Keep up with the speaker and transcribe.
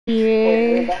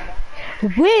here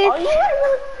with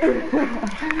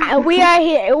we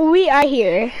are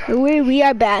here. We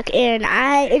are back, and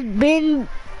it's been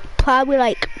probably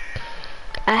like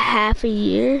a half a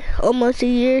year, almost a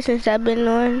year since I've been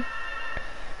on.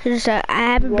 Since I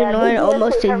haven't been on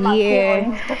almost a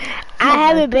year. I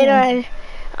haven't been on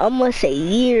almost a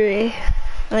year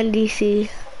on DC.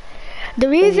 The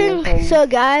reason, so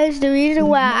guys, the reason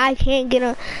why I can't get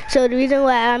on, so the reason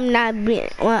why I'm not being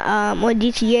on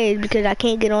GTA is because I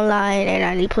can't get online and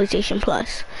I need PlayStation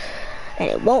Plus, and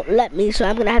it won't let me. So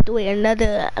I'm gonna have to wait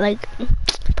another like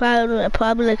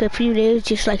probably like a few days,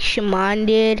 just like Shaman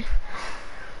did.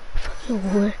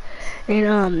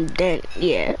 And then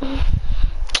yeah.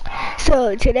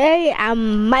 So today I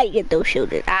might get those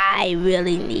shoulders. I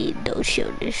really need those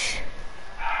shoulders.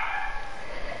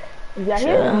 Yeah,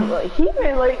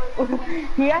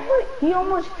 he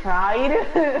almost tried.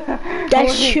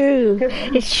 That's true.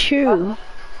 It's true.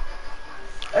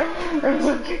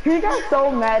 He got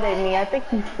so mad at me. I think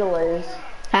he still is.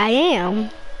 I am.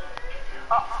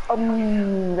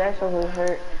 That really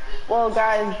hurt. Well,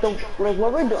 guys,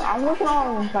 what we're doing,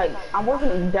 I'm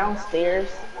working downstairs,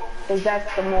 cause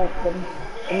that's the most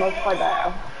part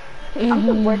that I'm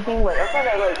just working with. I'm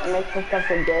trying to make some stuff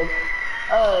look good.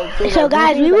 So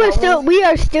guys, we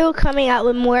are still coming out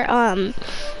with more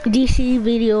DC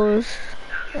videos,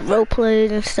 role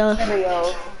plays and stuff.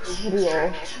 Video.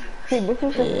 See, this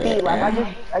is the speed. Like I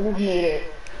just made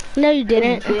it. No, you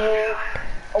didn't.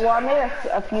 Well, I made it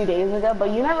a few days ago, but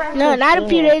you never actually. No, not a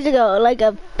few days ago. Like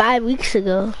 5 weeks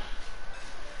ago.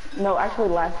 No, actually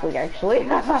last week. Actually.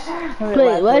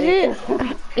 Wait, was it?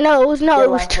 No, it was no. It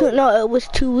was two. No, it was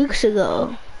 2 weeks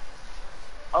ago.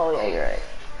 Oh yeah, you're right.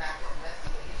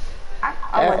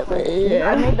 I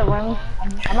made the run.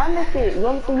 I might miss it.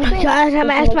 Guys, I'm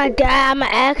gonna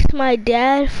ask my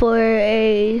dad for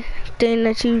a thing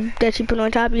that you put on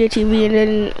top of your TV, and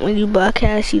then when you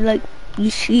broadcast, you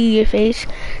see your face.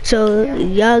 So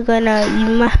y'all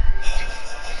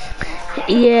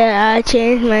yeah, I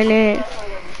changed my name.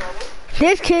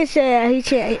 This kid said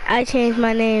I changed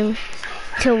my name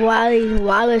to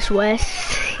Wallace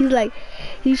West. He's like,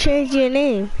 you changed your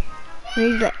name. And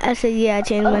he's like, I said, yeah, I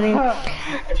changed my name. I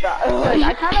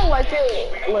kind of like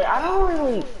it. Like, I don't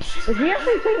really. If you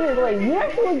actually think it, like, you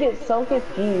actually get so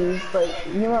confused. Like,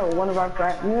 you know, one of our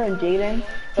friends, you and Jaden.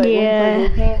 Like,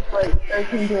 yeah. Like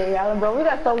 13 Jerry Allen, bro. We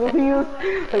got so confused.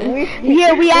 Like,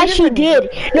 we actually did.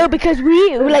 No, because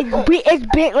it's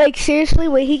been like seriously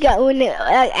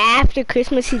after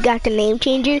Christmas he got the name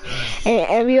changer,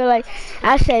 and we were like,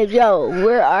 I said, yo,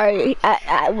 where are you?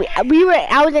 I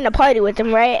was in a party with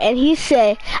him, right? And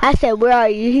I said, where are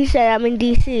you? He said, I'm in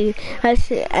DC. I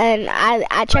said, and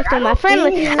I checked on my friend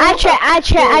list. I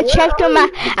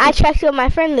checked on my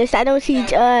friend list. I don't see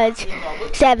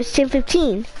Savage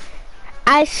 1015.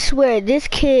 I swear, this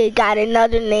kid got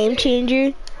another name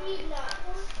changer.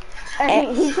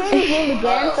 And he changed his name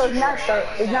again, so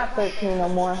it's not 13 no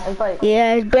more. It's like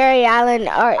it's Barry Allen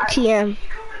RTM.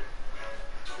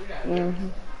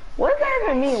 What does that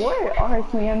even mean? What does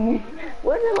RTM mean?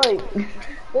 What is it like?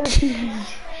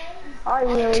 I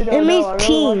really don't know. It means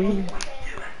team.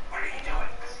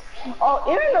 Oh,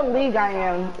 even the league I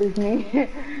am is me.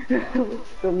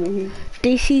 The league.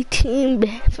 DC Team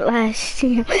Flash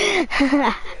Team.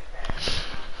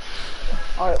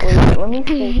 Alright, wait, let me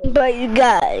see. But you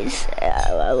guys,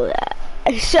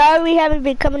 sorry we haven't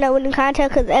been coming up with new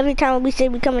content, because every time we say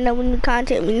we're coming up with new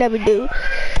content, we never do.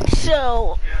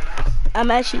 So, I'm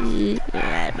actually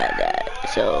mad about that.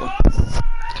 So,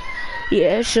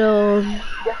 yeah, so.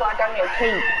 That's why I got me a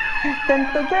cake.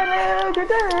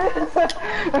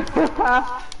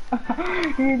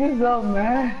 You're just so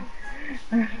mad.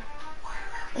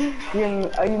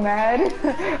 Are you mad?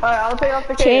 Alright, I'll take off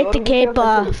the cape. Take the cape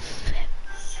off.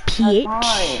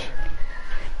 Bitch.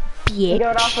 Bitch. Get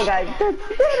it off, guys.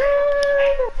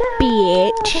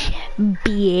 Bitch.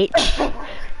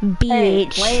 Hey,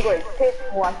 language.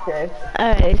 Watch this.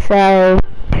 Alright, so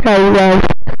you guys,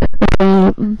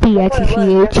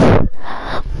 BITCH.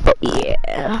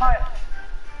 Yeah.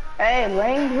 Hey,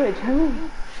 language.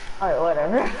 Alright,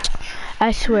 whatever.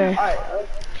 I swear. Alright.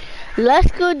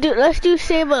 Let's do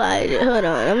stabilizer. Hold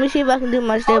on, let me see if I can do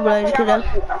my stabilizer, because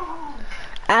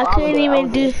I couldn't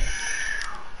even do.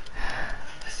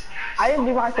 I didn't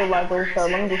do my stabilizer, so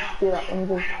let me just do that. Let me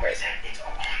just.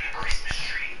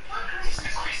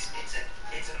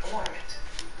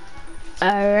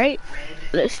 Alright,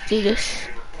 let's do this.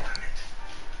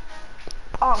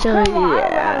 Oh, so come on, yeah.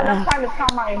 I don't have enough time to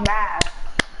count my math.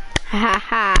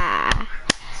 Haha.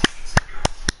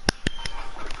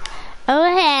 Oh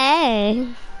hey.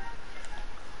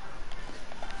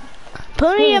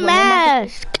 Put on your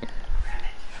mask.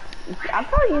 I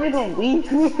thought you were gonna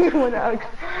leave me when I.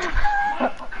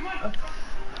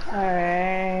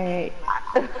 Alright.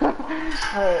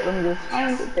 Alright, let me just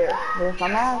find it there. There's my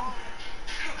mask.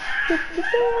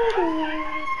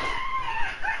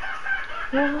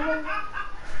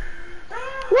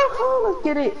 Woohoo, let's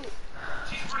get it.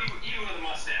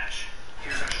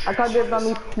 I can't get on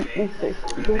these six.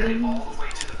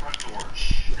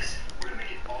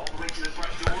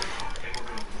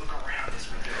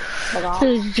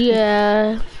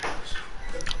 Yeah.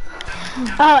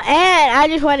 Oh, and I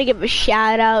just want to give a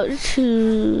shout out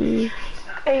to.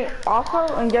 Hey,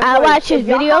 also, and guess I what? watch his If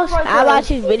y'all videos. have, like, I watch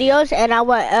his videos, and I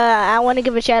want to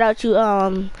give a shout out to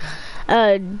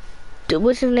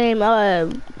what's his name?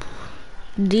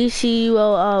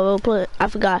 DCUO. I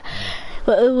forgot.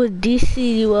 But it was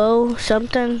DCUO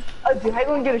something. Dude, how you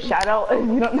gonna get a shout out if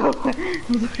you don't know?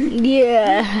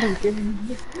 Yeah.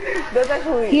 That's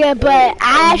actually. Yeah, but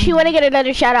I actually want to get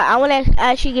another shout out. I want to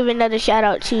actually give another shout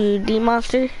out to D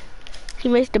Monster. He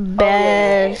makes the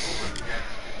best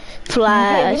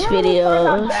Flash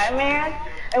videos. Batman?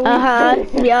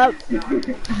 Yep.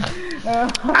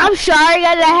 I'm sorry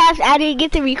guys, I didn't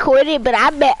get to record it, but I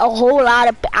met a whole lot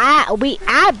of I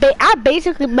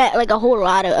basically met like a whole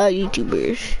lot of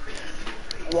YouTubers.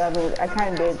 Yeah, but I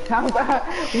kind of did.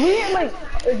 We like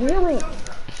really,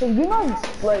 so you know,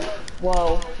 like,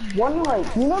 whoa, one like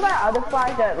you know that other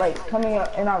Flash that like coming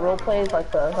up in our role plays like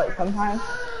sometimes.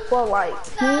 Well, like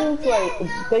he's like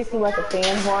basically like a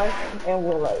fan of ours, and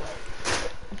we're like.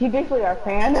 He basically our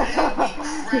fan,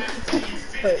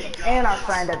 but, and our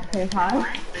friend at the same time.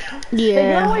 Yeah.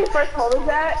 You know when he first told us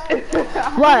that?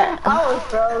 What? I was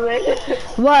throwing.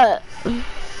 What?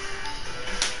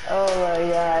 Oh my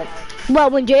god. Well,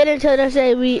 when Jaden told us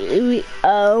that when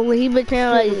he was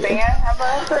saying like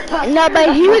no,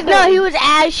 but he was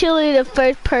actually the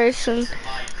first person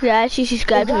to actually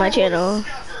subscribe to my channel.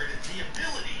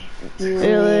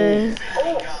 Really?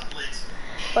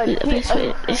 But when he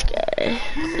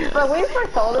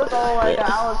first told us, oh my god,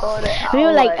 I was throwing it. We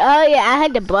were like, oh yeah, I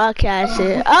had to broadcast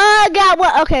it. Oh god,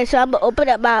 what? Okay, so I'm gonna open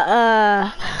up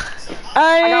my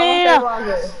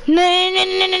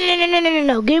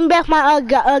no. Give me back my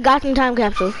Gotham time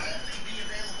capsule.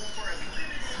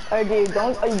 Oh dude,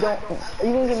 are you gonna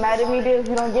get mad at me, dude, if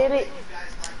you don't get it?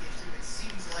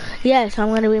 Yes,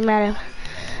 I'm gonna be mad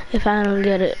if I don't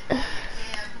get it.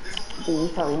 Dude, you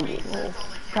probably get it.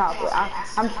 Probably.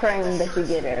 I'm praying that you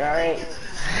get it, alright?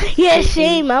 Yeah,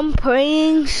 same. I'm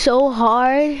praying so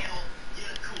hard.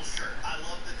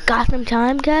 Gotham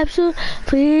time capsule,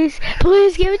 please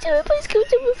give it to me,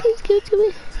 please give it to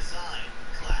me.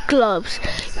 Gloves.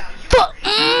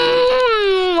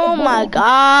 Oh my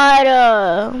god,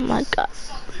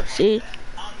 see,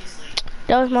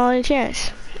 that was my only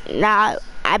chance. Nah,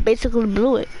 I basically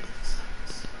blew it.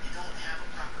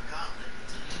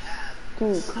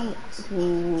 Dude, calm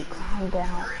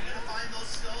down.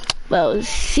 Well,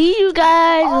 see you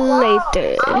guys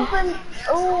later.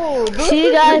 See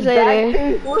you guys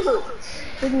later.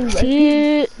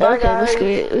 See you.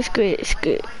 Okay, we're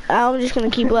screwed. I'm just gonna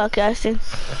keep broadcasting.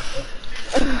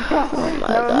 Oh my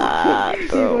god,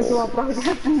 bro.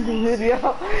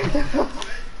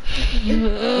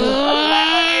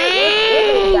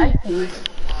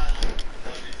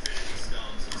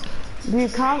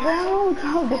 Dude, calm down.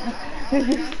 Dude,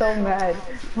 you're so mad.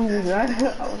 I'm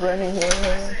running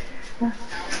away.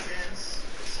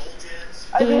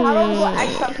 I mean, how do I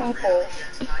act something cool?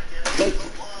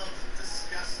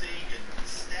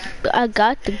 I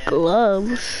got the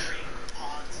gloves.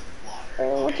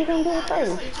 What you gonna do with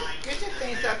those?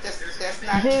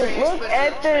 Dude, look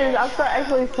at this. I'm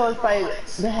actually so excited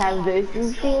to have this.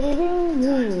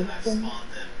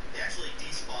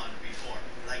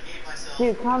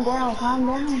 Dude, calm down.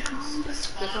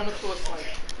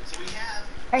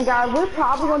 And guys, we're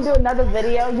probably gonna do another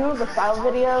video. You know the style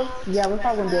video? Yeah, we're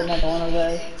probably gonna do another one of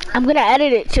those. I'm gonna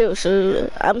edit it too, so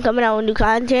I'm coming out with new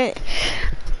content.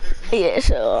 Yeah,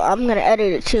 so I'm gonna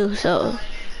edit it too, so.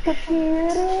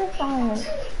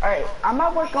 Alright, I'm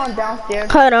not working on downstairs.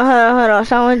 Hold on.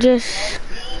 Someone just.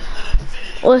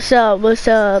 What's up?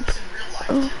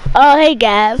 Oh, hey,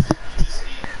 Gab.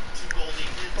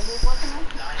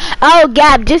 Oh,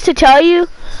 Gab, just to tell you,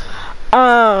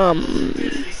 I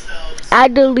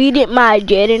deleted my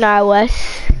Jaden R.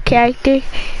 West character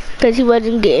because he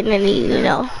wasn't getting any,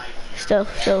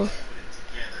 stuff, so.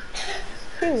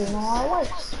 Alright.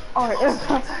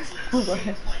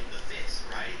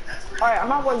 Alright, I'm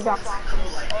not working down.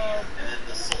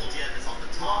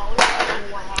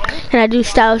 Can I do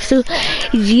styles too?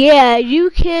 Yeah, you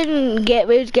can get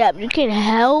Rage Gap. You can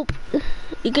help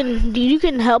you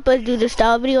can help us do the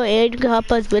style video, and you can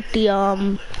help us with the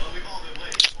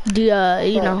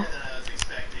you know,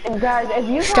 And guys, if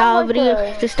you have style like video,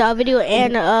 a the style video,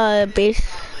 and base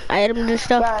items and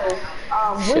stuff. guys,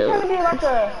 we're trying to do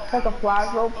like a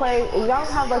flash role play. If y'all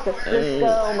have like a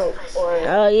Cisco like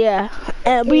or Yeah,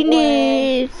 and we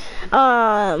need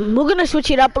we're gonna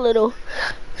switch it up a little,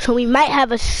 so we might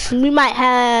have a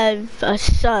son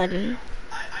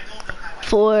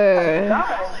for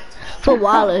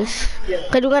Wallace,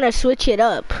 cause we're gonna switch it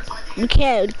up. We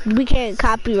can't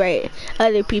copyright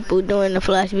other people doing the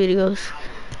flash videos.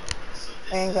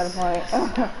 ain't got a point.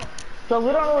 So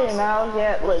we don't really know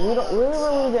yet. Like we don't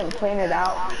really didn't plan it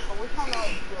out.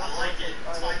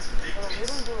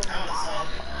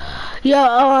 Yo,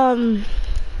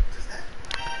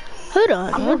 hold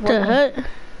on, what the heck?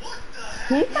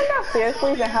 Can you come downstairs,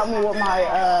 please, and help me with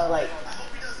my like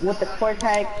with the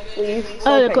Cortex, please?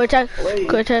 Oh, the Cortex,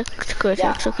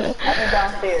 Yeah. okay. I'm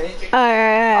downstairs.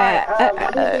 Alright.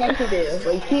 What do you think to do?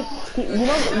 Like keep you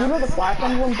know the flash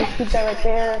emblem, just keep that right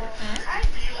there.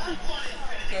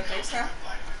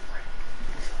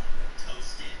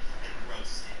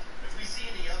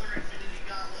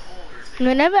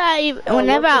 Whenever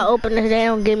I open this, they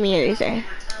don't give me anything.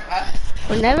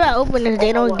 Whenever I open this,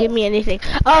 they don't give me anything.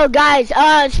 Oh, guys,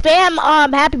 spam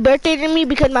happy birthday to me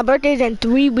because my birthday is in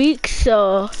 3 weeks.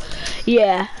 So,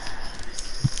 yeah.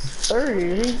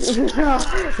 30. I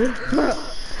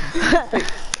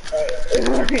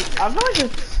feel like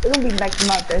it'll be next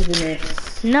month, isn't it?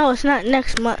 No, it's not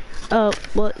next month. Oh,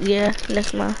 well, yeah,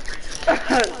 next month.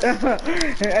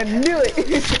 I knew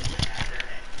it.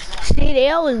 See, they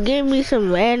always give me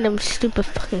some random stupid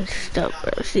fucking stuff,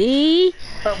 bro. See?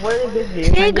 But what did this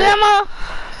do? See, Grandma?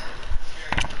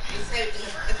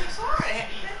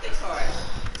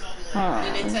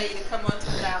 Did they tell you to come onto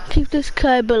the balcony? Keep this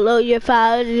card below your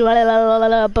file.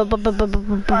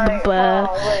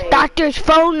 Doctor's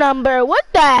phone number. What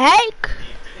the heck?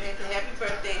 Happy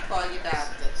birthday, call your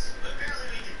doctor.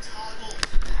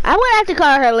 I'm gonna have to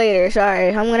call her later. Sorry,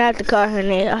 I'm gonna have to call her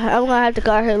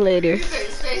later.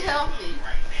 Stay healthy.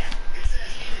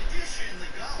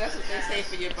 That's what they say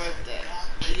for your birthday.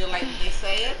 You like what they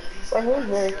say it? What is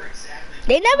this?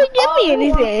 They never give me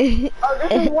anything. Oh,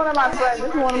 this is one of my friends. This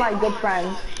is one of my good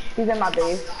friends. He's in my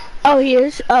base. Oh, he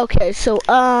is? Okay, so,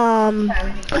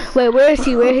 wait, where is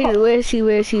he? Where is he?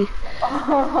 Where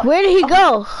did he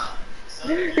go?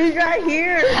 He's right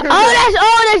here. Oh,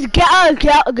 that's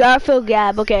Garfield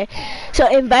Gab. Okay, so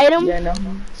invite him. Yeah, no.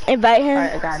 Invite him.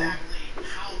 Alright, I got him.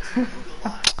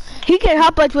 He can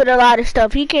help us with a lot of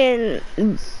stuff. He can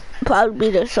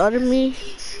probably be the son of me.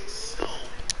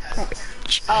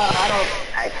 I don't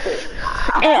actually.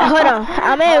 Hold on,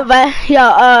 I'm gonna invite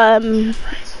y'all.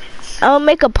 I'll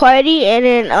make a party and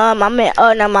then I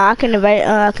can invite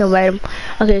him.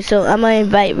 Okay, so I'm gonna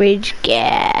invite Rage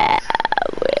Gab.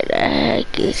 Where the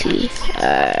heck is he?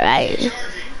 Alright.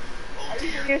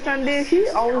 Your son, dude, he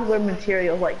always wear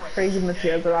materials, like crazy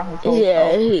materials around his whole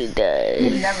Yeah, self. he does. He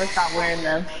never stop wearing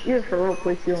them. Even for real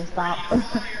quick, he don't stop.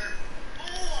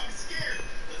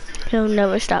 He'll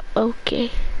never stop.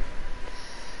 Okay.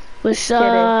 What's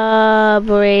up,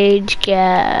 Rage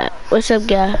Gab? What's up,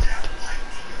 Gab?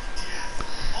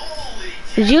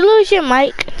 Did you lose your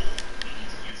mic?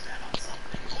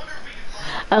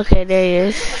 Okay, there he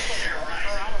is.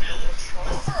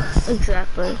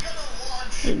 Exactly.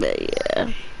 But yeah.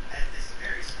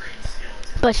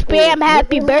 But spam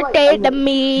happy birthday to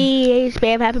me.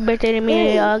 Spam happy birthday to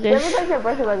me in August. Every time your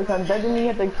birthday like this, doesn't mean you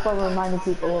have to keep on reminding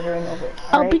people over and over.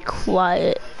 I'll be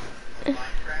quiet.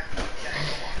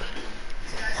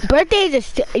 Birthday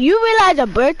is you realize a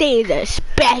birthday is a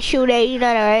special day, you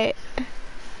know that, right?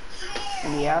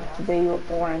 Yeah, the day you were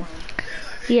born.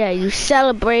 Yeah, you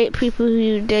celebrate people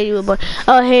who the day you were born.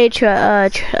 Oh, hey,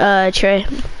 Trey.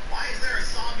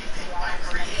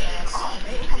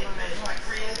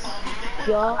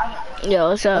 Yo,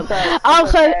 what's up?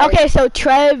 Okay, so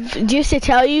Trev, just to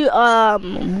tell you, I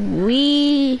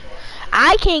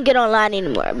can't get online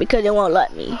anymore because it won't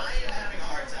let me.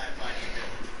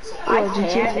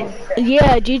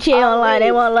 Yeah, GTA Online,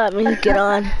 they won't let me get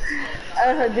on.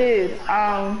 Dude,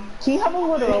 can you help me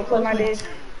with a role play, my dude?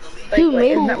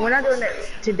 We're not doing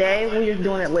it today, we're just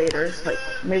doing it later. Like,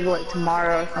 maybe like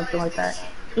tomorrow or something like that.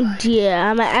 Yeah,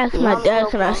 I'm gonna ask my dad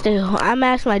can I stay home. I'm gonna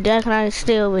ask my dad can I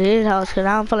stay over his house because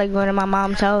I don't feel like going to my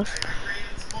mom's house.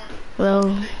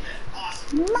 Well,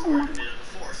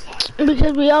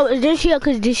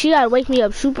 because she gotta wake me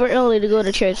up super early to go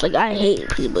to church. Like, I hate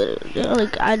people.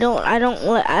 Like, I don't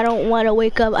want to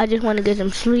wake up. I just want to get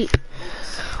some sleep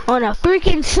on a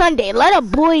freaking Sunday. Let a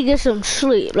boy get some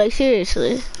sleep. Like,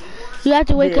 seriously. You have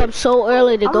to wake up so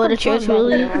early to go to church,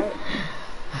 really?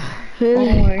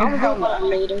 Really? I'm going to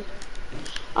later.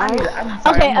 I'm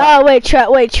sorry.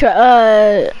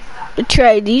 Okay,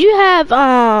 Trey, do you have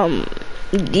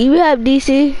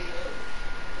DC?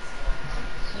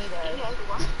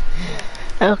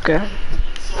 Okay.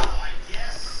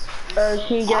 Can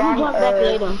you get on?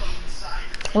 Later.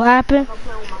 What happened?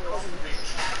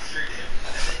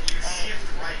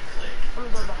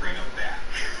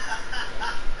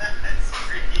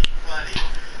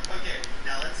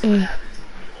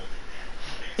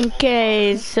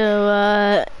 Okay,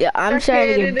 so yeah, I'm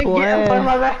starting to get bored.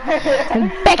 I'm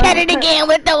back at it again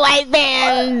with the white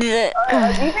band. Do you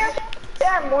think they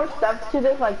have more stuff to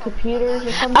this, like computers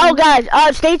or something? Oh, guys,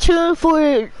 stay tuned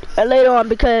for later on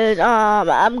because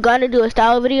I'm gonna do a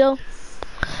style video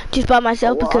just by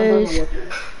myself because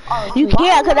you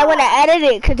can't because I want to edit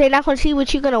it because they're not gonna see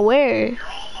what you're gonna wear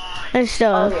and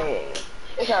stuff. Okay.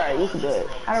 It's alright, you can do it.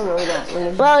 I don't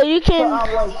really. Well, you can.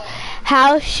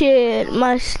 How should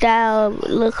my style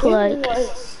look like?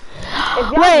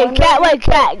 Wait,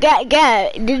 Cat.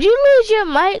 Did you lose your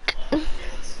mic?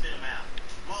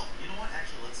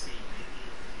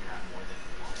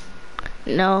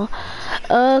 No.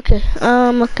 Okay.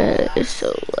 Okay.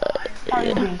 So.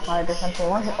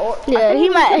 Yeah, he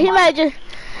might just.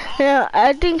 Yeah,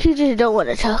 I think he just don't want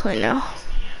to talk right now.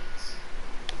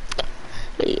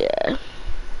 But yeah.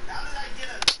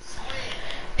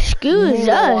 Excuse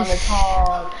us.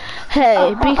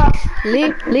 Hey,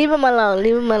 leave him alone.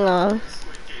 Leave him alone.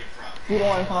 You don't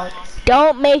want to talk.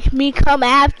 Don't make me come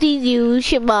after you,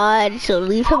 Shamad. So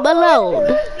leave him alone.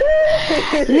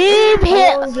 Leave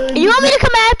him. You want me to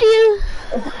come after you?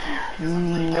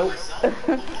 Nope.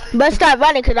 But start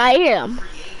running, cause I hear him.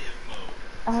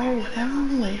 When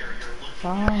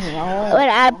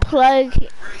I plug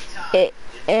it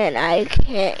and I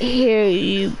can't hear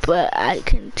you, but I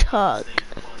can talk.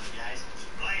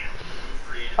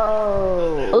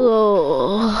 Oh.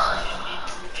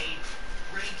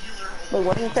 Wait,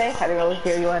 what did you say? I didn't really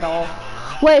hear you at all.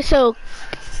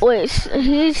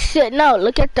 He said no.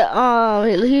 Look at the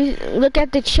look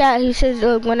at the chat. He says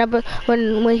when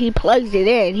he plugs it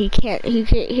in, he can't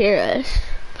hear us.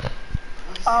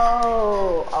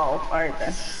 Alright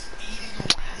then.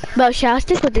 But shall I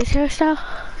stick with this hairstyle?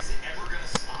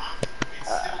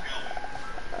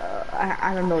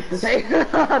 I don't know what to say.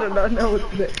 I don't know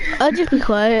what to say. I'll just be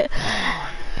quiet.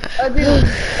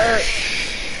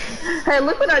 Hey,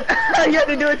 look what I you have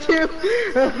to do it too.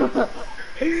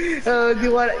 Do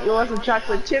you want some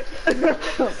chocolate chips?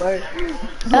 Sorry.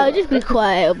 I'll just be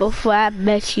quiet before I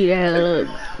mess you down,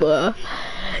 boy.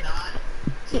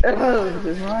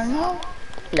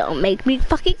 Don't make me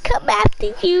fucking come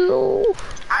after you.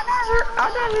 I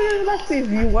never messed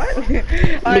you. What?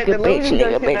 Nigga,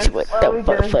 bitch, what the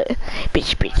fuck?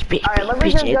 Bitch, bitch.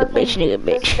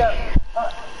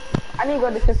 I need to go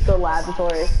to Cisco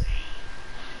Laboratory.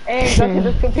 And go to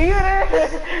this computer.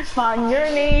 Find your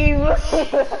name.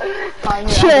 Find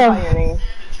your name.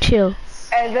 Chill.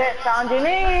 And then found your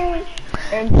name.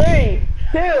 And 3,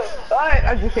 2, alright,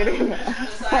 I'm just kidding. Let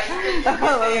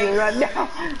me run now.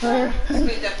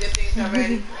 Cleaned up your things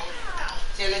already.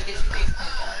 Jalen, get your things cleaned up.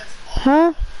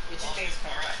 Huh? Get your things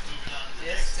cleaned up.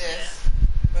 This.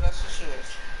 What else is yours?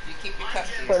 You keep your cup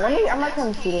here. Wait, I'm not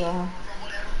coming to you now.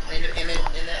 In the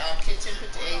kitchen,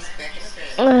 put your eggs back in the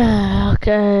fridge.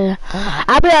 Okay.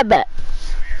 I'll be right back.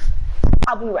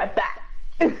 I'll be right back.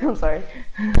 I'm sorry.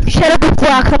 Shut up before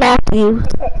I come after you.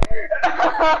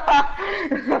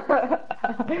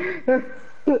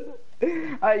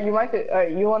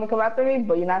 You want to come after me,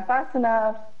 but you're not fast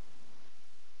enough.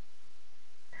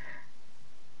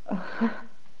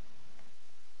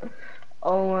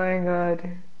 Oh my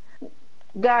god.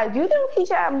 Guys, do you think he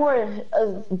should have more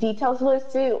details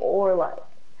listed or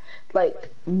like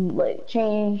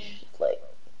change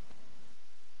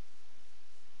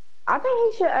I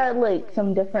think he should add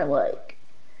some different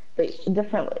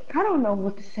I don't know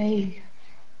what to say.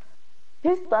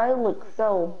 His style looks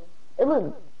do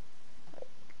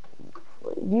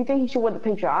you think he should wear the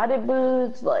patriotic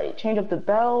boots, change up the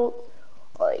belt,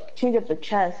 change up the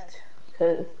chest?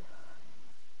 Cause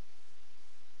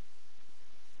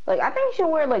I think he should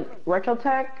wear retro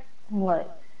tech and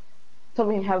so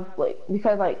we have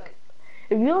because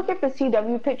if you look at the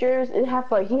CW pictures, it has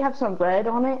he has some red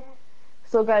on it.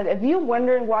 So guys, if you're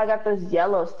wondering why I got this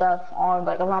yellow stuff on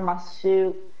around my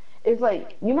suit, it's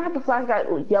you know how the flash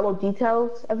got yellow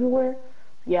details everywhere?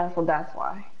 Yeah, so that's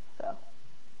why. So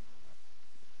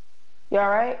you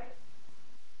alright?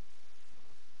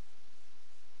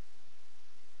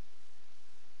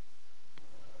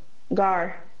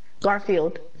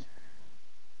 Garfield.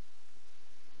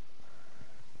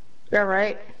 You're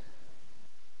right.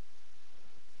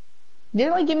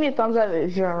 Didn't like give me a thumbs up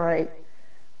if you're alright.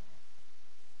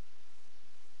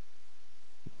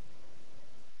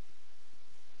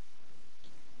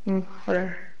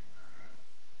 Whatever.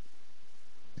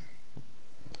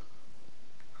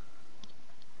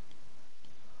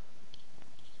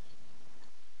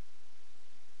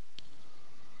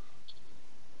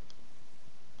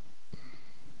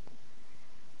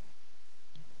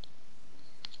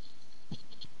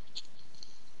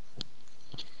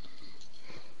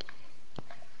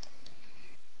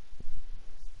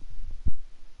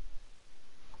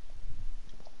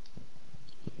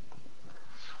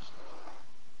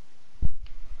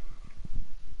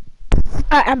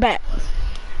 Alright, I'm back.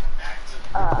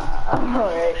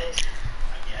 Alright.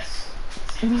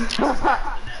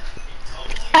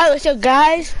 Oh, so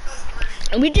guys,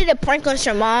 we did a prank on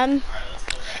your mom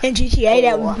in GTA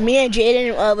that me and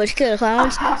Jaden was killing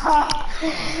clowns.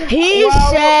 He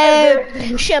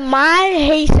said Shaman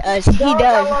hates us. He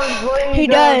does. He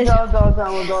does.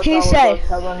 He said.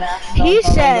 He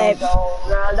said.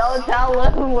 Don't tell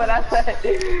him what I said.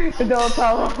 Don't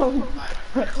tell him.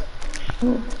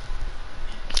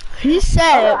 He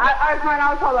said. I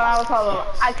tell him.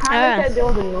 I kind of said it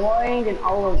was annoying and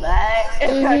all of that.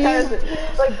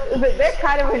 Like, they're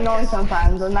kind of annoying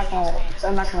sometimes. I'm not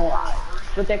gonna lie,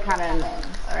 but they're kind of annoying.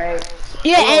 All right.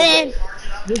 Yeah, and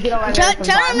then tell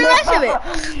him the rest of it.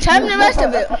 Tell him the rest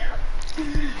of it.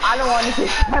 I don't want to.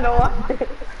 I don't want to.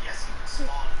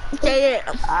 Say it.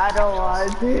 I don't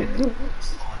want to.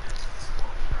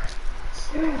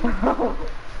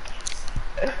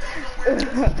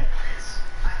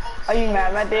 Are you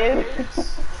mad, my dude?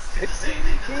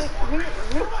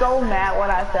 You're so mad when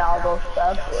I say all those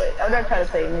stuff, but I'm not trying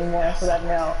to say anymore because I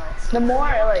know. The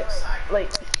more,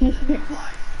 like.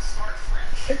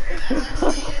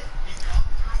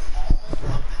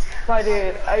 My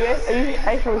dude, are you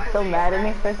actually still mad at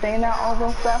me for saying that all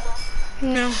those stuff?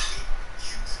 No.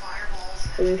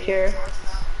 Are you sure?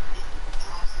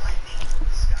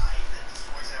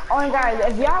 Oh, and guys,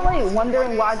 if y'all like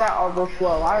wondering why I got all this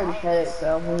slow, I already said it,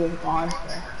 so we'll move on.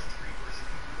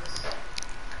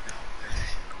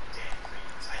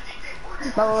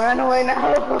 No, run away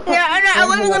now. Yeah, I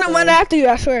wasn't gonna run after you,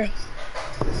 I swear.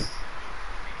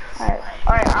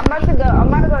 Alright, I'm about to go. I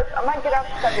might get out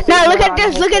the stuff. Now look at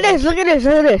this, look at this, look at this,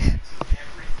 look at this.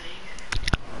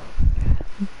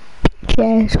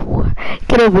 Guess what?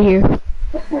 Get over here.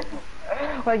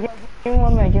 Wait, give me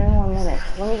 1 minute,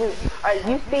 Let me just, alright,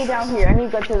 you stay down here. I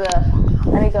need to go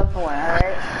somewhere,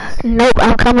 alright? Nope,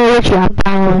 I'm coming with you, I'm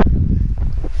following.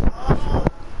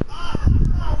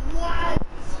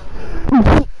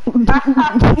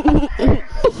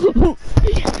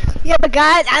 Yeah, but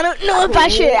guys, I don't know if I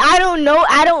should. I don't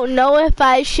know if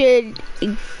I should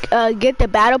get the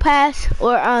battle pass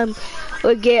or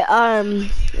get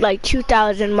like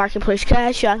 2,000 marketplace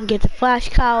cash so I can get the flash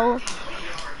cowl.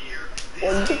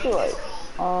 Well, you could do like,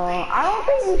 I don't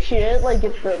think you should like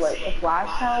get the flash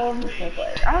cowl because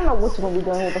like I don't know what you're gonna be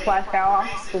doing with the flash cowl. I'm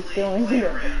just feeling you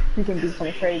can do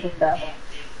some crazy stuff.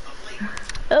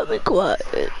 Oh my god.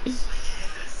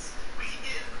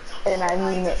 And I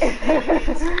mean it.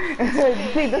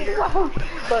 See, this is how,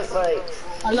 but like,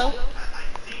 hello?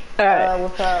 Alright.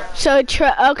 What's up? So,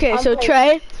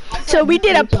 Trey, so we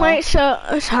did a prank, huh?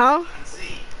 I'm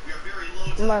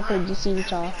gonna play GC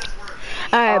with y'all.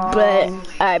 Alright, but,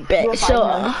 I bet,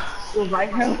 so, you'll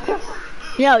invite him?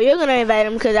 No, you're gonna invite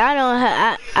him, cause I don't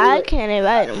I can't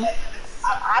invite him.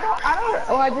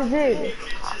 I just did.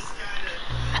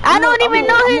 I don't even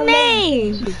know his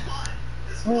name.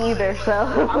 Me either, so.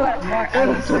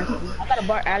 I got a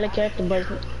Bart Allen character, but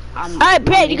I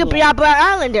bet you could be our Bart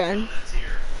Allen then.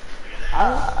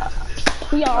 But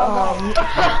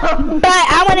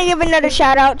I want to give another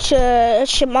shout out to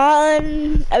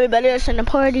Shaman, everybody that's in the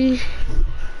party.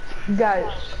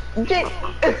 Guys, Jim.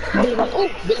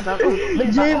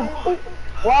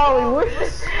 Wow,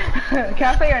 can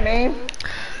I say your name?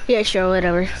 Yeah, sure,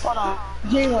 whatever. Hold on.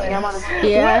 Jalen.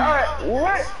 Yeah.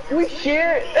 We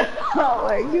shared. Oh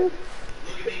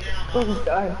my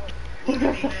god.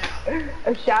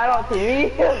 A shout out to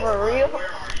me for real.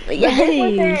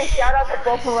 Yes. Shout out to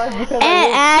both of us because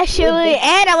and actually,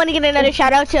 and I want to give another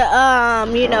shout out to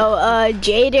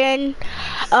Jaden,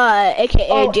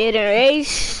 aka Jaden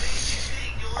Race.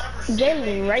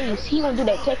 Jaden Race, he gonna do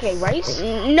that TK Race?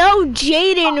 No,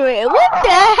 Jaden Race. What the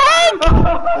heck?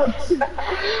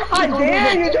 I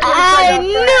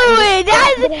knew it.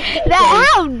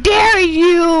 How dare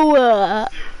you?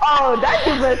 Oh, that's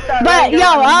the best stuff. But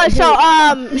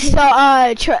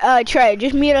yo, Trey,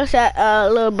 just meet us at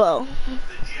Little Bow.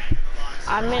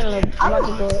 I'm about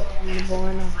to go in the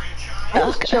board now.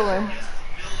 I'm just chilling.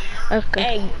 Okay.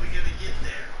 Hey,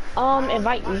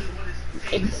 invite me.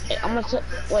 I'm gonna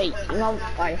wait. No,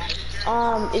 like,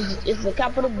 is the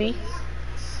capital B?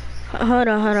 Hold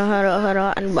on.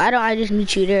 Why don't I just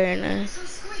meet you there and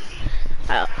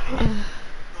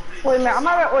Wait a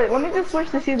minute, wait, let me just switch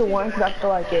to season 1 because I feel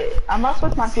like it. I'm about to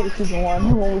switch my seat to season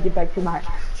 1 when we get back to my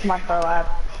Star Lab.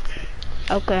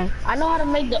 okay. I know how to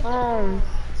make the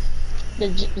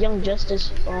Young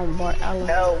Justice Bart Allen.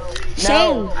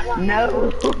 Same.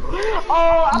 No.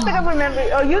 Oh, I think I remember.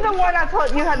 Oh, you the one I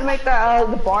taught you how to make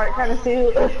the Bart kind of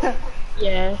suit.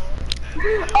 Yeah.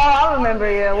 Oh, I remember.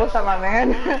 Yeah, what's up, my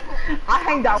man? I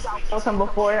hanged out with him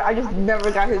before. I just never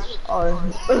got his. I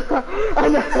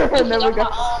never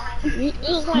got. You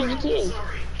was playing GTA.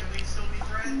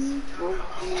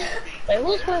 Wait,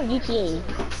 who's playing GTA?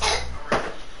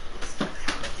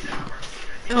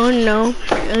 Oh no,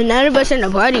 none of us in the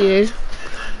party is.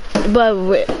 But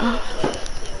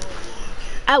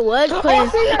I was playing.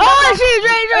 Oh, I see it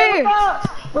right here.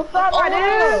 What's up, my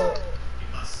dude?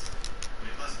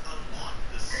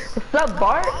 What's up,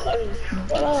 Bart?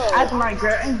 That's my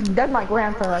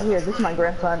grandson right here. This is my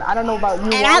grandson. I don't know about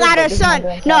you. And I got a son.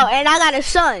 No, and I got a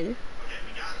son.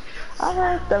 I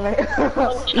heard that, man.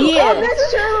 Yeah.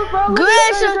 Oh,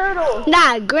 Grandson.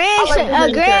 Nah, grandson.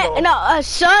 A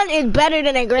son is better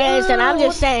than a grandson. I'm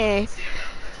just saying.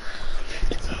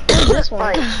 This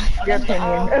one. Your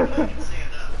opinion.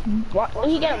 What?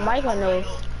 He got a mic on though.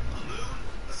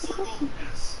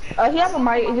 He has a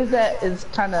mic. It's just that it's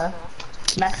kind of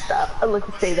messed up. Let's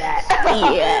say that.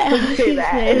 Yeah. Let's say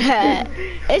that.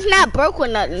 It's not broke or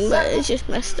nothing, but it's just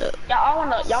messed up. Y'all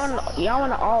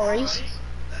wanna all race?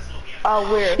 Oh,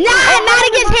 weird. Nah,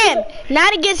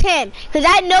 not against him. Cause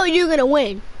I know you're gonna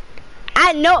win.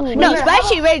 I know. No,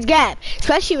 especially Ray's Gap.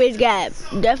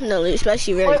 Definitely,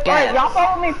 especially Ray's Wait, Gap. y'all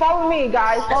follow me,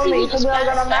 guys. Follow me. Cause we're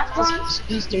gonna match one.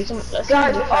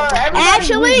 Guys,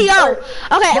 Actually, yo.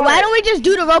 Okay, why don't we just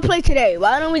do the roleplay today?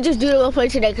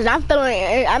 Cause I'm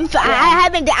feeling. I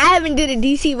haven't did a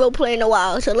DC roleplay in a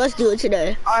while, so let's do it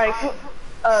today. Alright.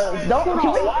 I don't want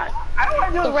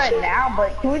to do it right now, but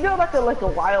can we do it like a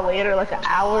while later, like an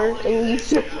hour at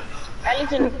least? At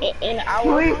least in an hour.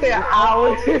 Can we say an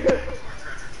hour?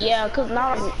 Yeah, cause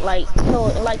not like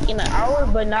in an hour,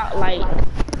 but not like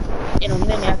in a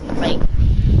minute. Like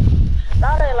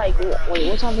not at like wait,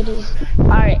 what time it is?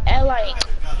 Alright, at like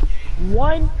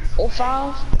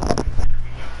 1:05,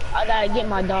 I gotta get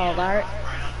my dog. Alright,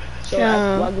 so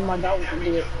after I get my dog, we can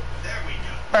do it.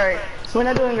 Alright, so we're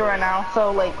not doing it right now.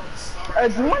 So like, do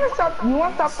you want to stop? You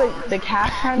want to stop the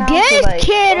cast right now? This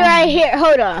kid right here.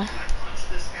 Hold on.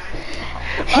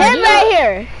 Him right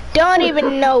here don't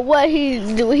even know what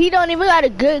he's doing. He don't even got a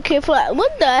good kid flash.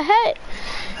 What the heck?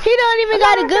 He don't even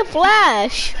got a good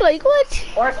flash. Like what?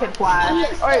 Orchid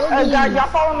flash. Alright, guys, y'all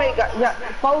follow me.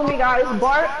 Follow me, guys.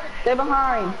 Bart, stay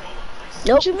behind.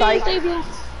 Nope.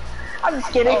 I'm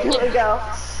just kidding. Here we go.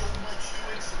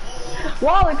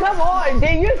 Wally, come on,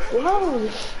 dude. You're slow.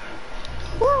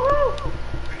 Woohoo!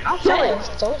 I'm chilling.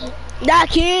 Nah,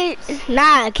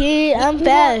 kid. I'm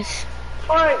fast.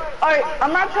 Alright.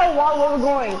 I'm not telling Wally where we're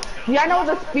going. Y'all know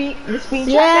the speed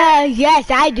Yeah, track? yes,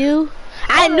 I do.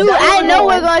 I know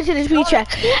we're going to the speed track.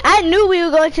 I knew we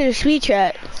were going to the speed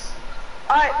track.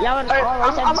 Alright, I'm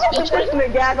pushing the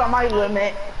gas on my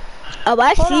limit. Oh,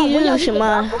 I see you,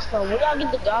 Shema. Where y'all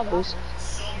get the goggles?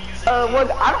 Well,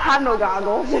 I don't have no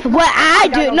goggles. What I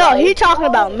do? No, he's talking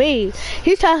about me.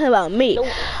 The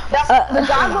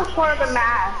goggles for the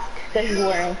mask that he's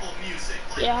wearing.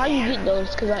 Yeah, how you get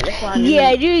those? Cause that's why I need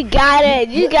yeah, you gotta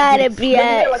be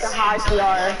at. Like a high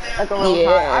CR, like a real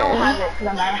high. I don't have it because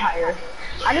I'm not higher.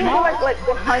 I need to go like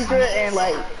 100 and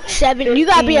like 7. You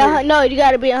gotta be you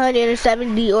gotta be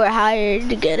 170 or higher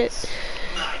to get it.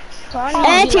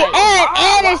 It's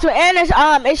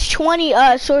 20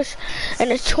 source,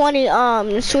 and it's 20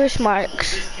 source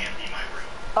marks.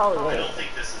 Oh yeah.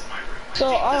 So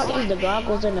all I need the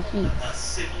goggles and the feet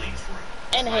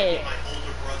and the head.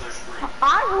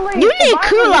 You need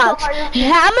crew locks. I'm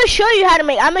gonna show you how to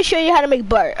make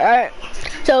Bart. Alright.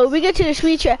 So we get to the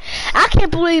speed track. I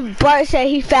can't believe Bart said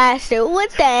he faster.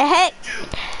 What the heck?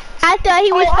 I thought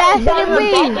he was faster than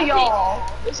me.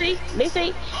 They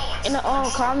say in the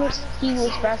comics he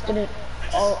was faster than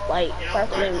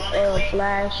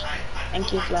Flash and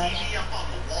Kid Flash.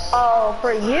 Oh,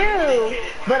 for you,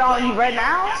 but on right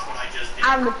now,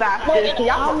 I'm the fastest.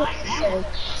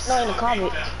 No, in the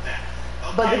comics.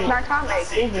 But it's not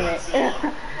comics, isn't it?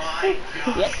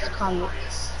 Yes, it's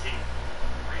comics.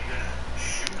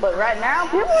 But right now,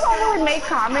 people don't really make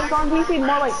comics on DC,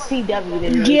 more like CW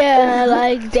than me. Yeah,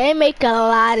 like they make a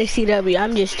lot of CW.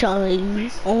 I'm just telling you.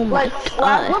 Oh my Like,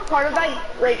 god. what part of that?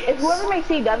 Like, if whoever makes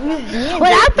CW, me and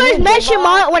When I me first and met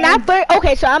J-Ball Shimon, when I and- first,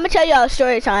 okay, so I'm gonna tell y'all a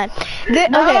story time. Okay.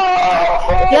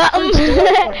 Yeah.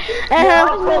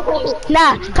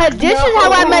 Nah, cause this is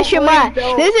how I met Shimon. please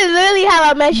don't. This is literally how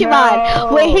I met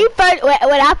Shimon. When he first, when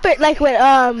I first, like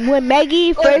when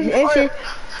Maggie first,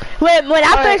 when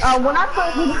I first. when I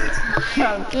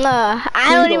first,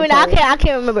 I don't even. I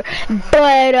can't remember.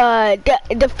 But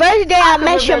the first day I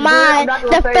met Shimon,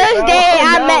 the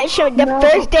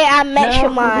first day I met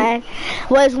Shimon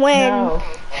was when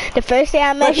the first day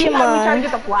I met he Shimon. had me trying to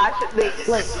get the flash,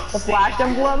 the flash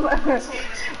emblem.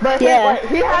 But Yeah.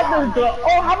 he had this girl.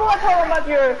 Oh, how about I tell him about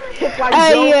your hip like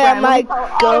Oh girlfriend? yeah, my Let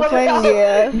me girlfriend. tell-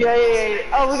 Yeah. Yeah.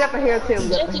 Oh, we got the hair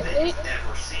too.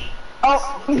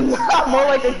 Oh, more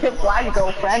like a Tip Flash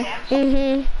girlfriend.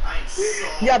 Mhm.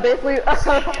 Yeah, basically. Alright,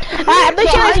 I'm gonna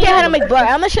show this kid how to make Bart.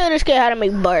 I'm gonna show this kid how to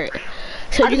make Bart.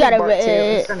 So I you can gotta make Bart, too.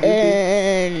 It's gonna be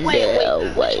and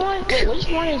Which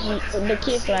one is the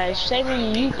Kid Flash? Say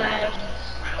when you Flash.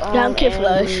 Yeah, I'm Kid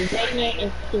Flash.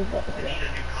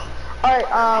 Alright,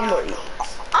 I'm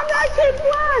not Kid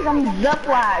Flash. I'm the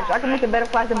Flash. I can make a better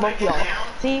Flash than both of y'all.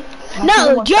 See?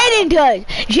 No, Jaden does.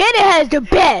 Jaden has the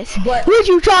best. But- What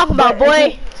you talking about,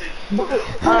 boy?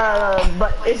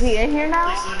 But is he in here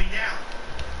now?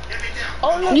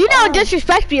 Oh, look, You don't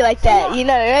disrespect me like that, you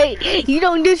know, right? You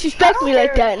don't disrespect me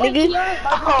like that, nigga.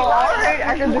 Oh, alright.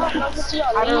 I can do.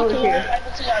 I don't really care.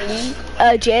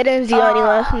 Jaden's the only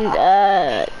one who's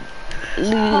lead.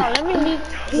 Let me leave.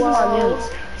 Well,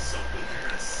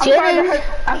 Jaden.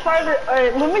 I'm sorry to,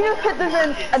 alright, let me just put this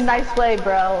in a nice way,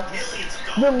 bro.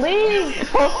 The league's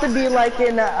supposed to be like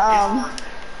in a,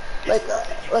 like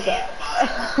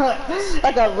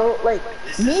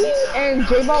me and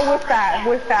J-Ball, we're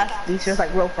fast, these just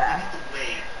like real fast.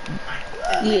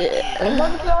 Yeah.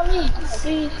 What do y'all need?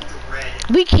 Please.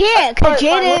 We can't, cause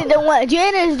Jaden is the one.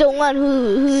 Jaden is the one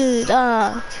who's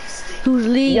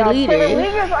lead Yeah, so the leader.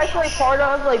 league is actually part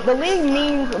of, like, the league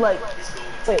means, like,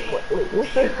 wait,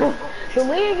 what's the, the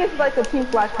league is like a Team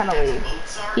Flash kind of league.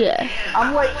 Yeah,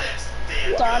 I'm like,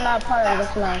 So I'm not part of the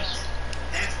Flash.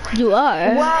 you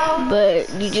are. Well, but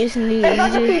you just need. it's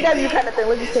like a CW kind of thing,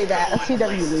 let's just say that, a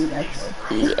CW league,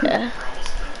 actually. Yeah.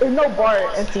 There's no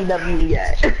Bart in CW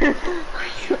yet.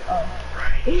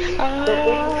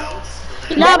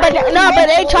 No, but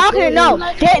they talking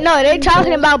they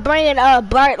talking about bringing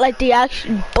Bart, like the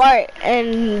actual Bart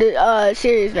in the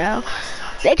series now.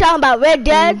 They talking about Red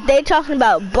Dead. They talking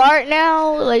about Bart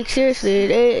now. Like seriously,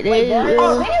 they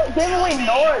Oh, they just gave away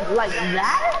Nord like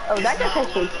that? Oh, that gets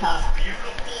actually tough.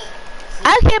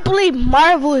 I can't believe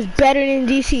Marvel is better than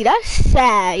DC. That's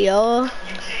sad, yo. No,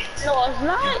 it's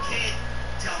not.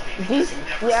 DC,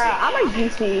 yeah, I like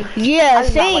DC. Yeah, I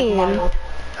do not like same. Marvel.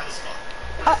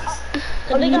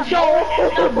 They got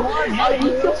Are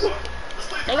you sure?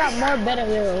 They got more better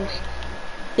heroes.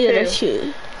 Yeah, that's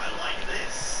true.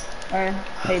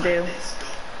 They do.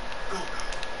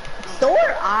 Thor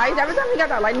eyes, every time he got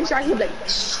that lightning strike, he'd be like,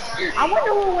 I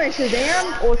wonder who wins,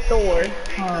 Shazam or Thor?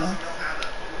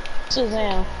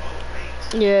 Shazam.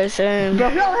 Yeah, same. Bro,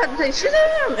 if y'all have to say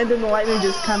Shazam, and then the lightning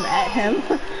just come at him.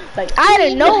 Like, Out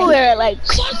of nowhere, like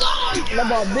Shazam! The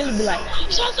ball Billy be like,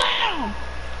 Shazam!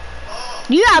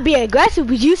 you gotta be aggressive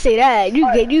when you say that. You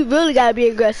really gotta be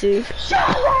aggressive.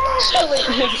 Shazam!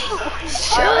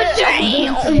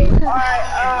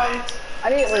 Alright, I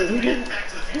didn't leave.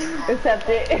 Accept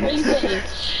it. What you say?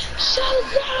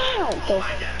 Shazam!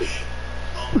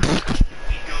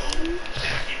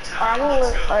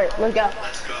 Alright, let's go.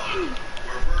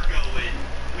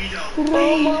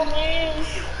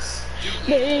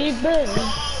 Baby,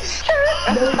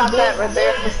 Stop that right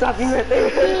there. Stop you right there.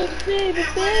 baby,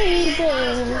 baby.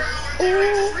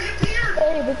 Ooh,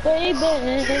 baby, baby.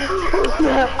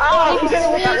 Oh, he hit me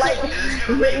with that lightning.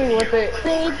 He hit me with it.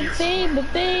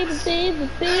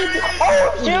 Baby.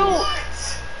 Oh,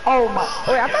 shoot! Oh my.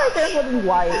 Wait, I thought it was supposed to be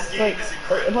white. Like,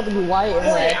 it's supposed to be white and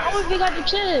Wait, red. how did you got the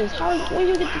chest? Where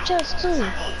you get the chest too?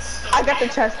 I got the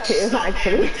chest too,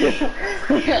 actually.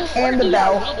 And the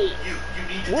belt.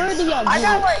 Where do y'all I get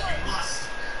got it? like,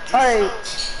 alright,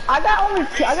 I got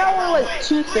only like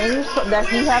 2 things that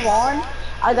he have on.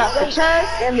 I got the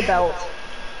chest and the belt.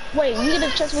 Wait, you get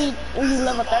the chest when you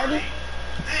level 30?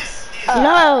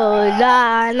 No,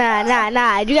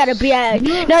 nah. You gotta be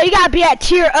at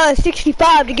tier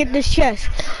 65 to get this chest.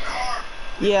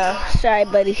 Yeah. Sorry,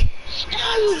 buddy.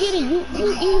 How you get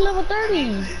it? You level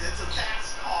 30.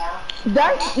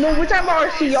 That's, no, we're talking about our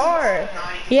CR.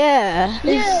 Yeah.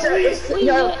 Yeah,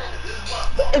 Yo,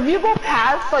 if you go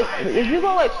past like, if you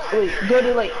go like go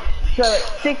to like to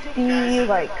 60,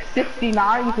 like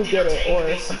 69, you could get it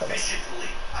or something like that.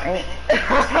 Right?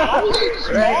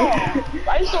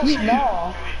 Why you so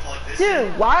small?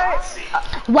 Dude, why?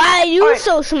 Why are you Alright.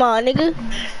 so small, nigga?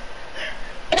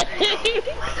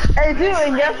 Hey, dude,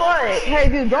 and guess what? Hey,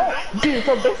 dude, don't, dude.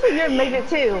 So basically, you're a midget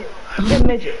too. You're a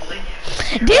midget.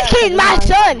 This kid, my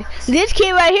son. This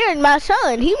kid right here is my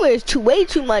son. He wears way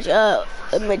too much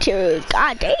materials.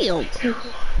 God damn.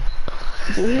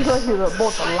 Dude, he's like the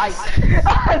bolt of light.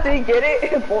 Did you get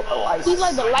it? Bolt of light. He's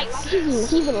like the light.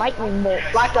 He's a lightning bolt.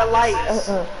 Like a light.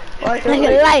 Like Like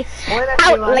a light.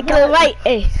 Out like a light.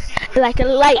 Eh. Like a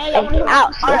light. Eh.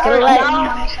 Out like a light.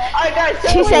 Alright,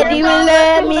 guys. She said, "Do you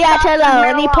love me?" I tell her,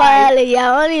 "Only partly.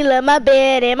 I only love my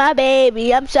bed and my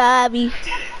baby. I'm sorry."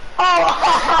 Oh.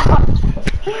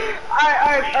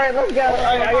 Alright, let's go.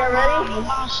 Alright, are you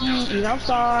ready? I'm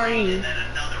sorry.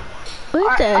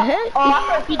 What the heck? Oh,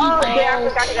 yeah, I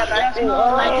forgot you got that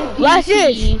too. Watch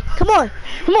this. Come on,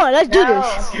 let's do this.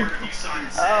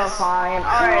 Oh, fine.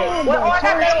 Alright. What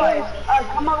happened?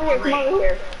 Come over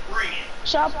here.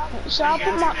 Shall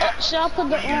I put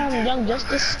the Young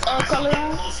Justice color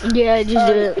on? Yeah, just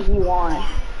do it. If you want.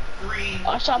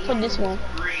 Or shall I put this one?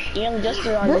 Young Justice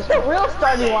on This this is the one. real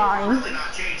starting line.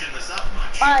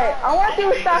 Alright, I want to see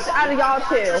what starts out of y'all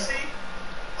too.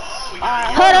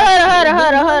 Hold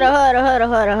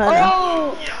on.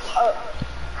 Oh!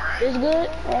 This good?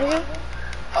 Right here?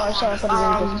 Or shall I put it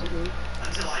in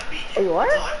this? What?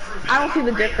 I don't see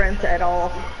the difference at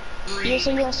all. Yeah, so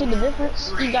you don't see the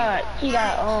difference? He got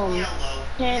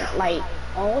hand like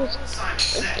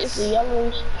it's a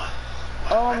yellowish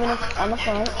on the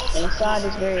front and inside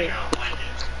is red.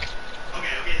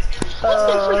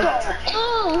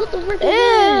 What the frick is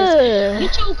this?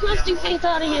 Get your crusty face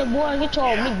out of here, boy. Get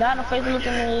your McDonald face looking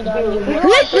at out of here, boy.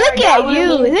 Look at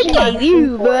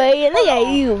you, boy. Look at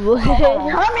you, boy.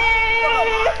 Come here!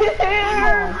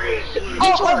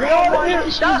 Let's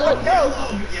go.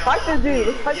 Fight this dude.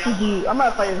 Let's fight this dude. I'm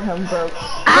not fighting him, bro.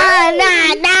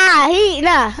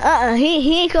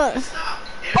 He ain't gonna.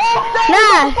 Oh,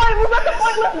 Nah. we're about to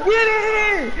fight. Let's get it!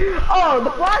 Oh,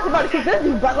 the fly's about to kick this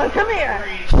dude, but like, come here.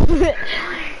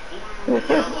 Let's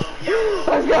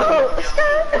go.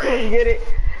 Let's get it.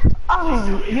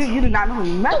 Oh, you do not know who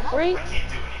you met. Freak.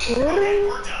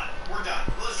 Really?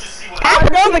 I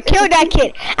can overkill that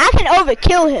kid. I can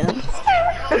overkill him.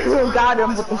 Got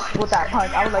him with that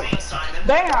punch. I was like,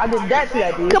 damn, I did that to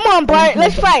that dude. Come on, Bart.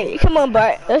 Let's fight. Come on,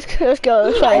 Bart. Let's go.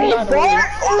 Let's fight. Bart?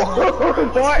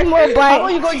 Come on, How are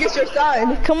Bart. you going to get your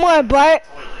son? Come on, Bart.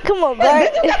 Come on,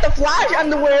 Bart. This dude got the Flash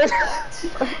underwear.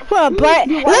 Come on, Bart.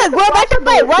 Look, we're about to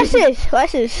fight. Watch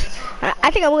this.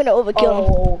 I think I'm gonna overkill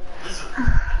him.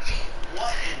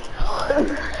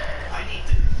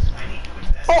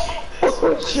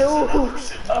 Oh, shoot.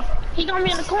 He got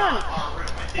me in the corner.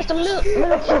 It's the little it's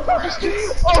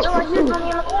right here, got me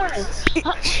in the corner.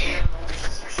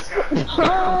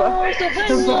 Oh, it's the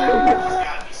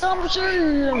I'm sure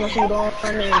I'm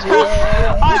Alright,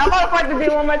 I'm gonna fight the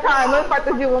dude one more time. Let's fight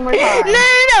the dude one more time. No.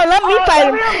 Let me fight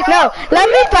him. No, let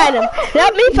me fight him.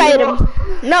 Let me fight him.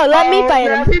 No, let me fight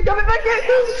him. He's coming back in.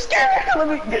 I'm scared. Let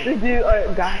me get this dude.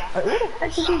 Alright, guy. What the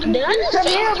heck did you do? Did I just Come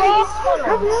here, bro.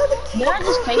 Come here. Did I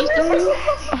just phase through you?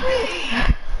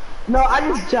 No, I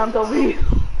just jumped over you.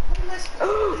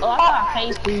 Oh, I thought I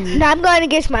phased through you. No, I'm going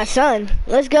against my son.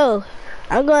 Let's go.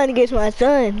 I'm going against my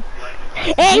son.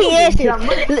 And he answered.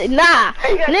 Nah.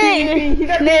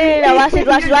 No. Watch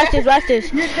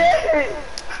this. You did it.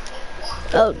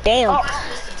 Oh, damn.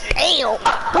 Damn.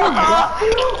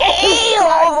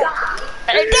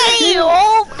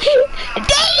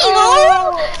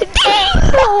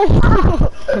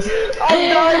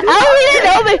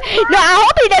 I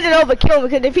hope he doesn't overkill me,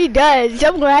 because if he does,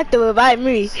 I'm gonna have to revive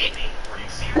me.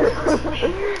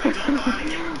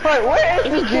 Wait, where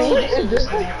is this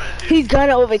dude? He's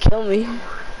gonna overkill me.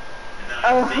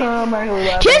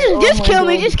 Just kill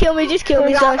me,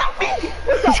 son.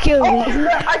 Just kill me.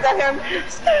 I got him.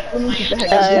 Let me get the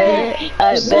heck I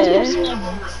bet.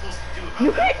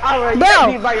 Alright, Bro,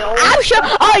 I'm sure.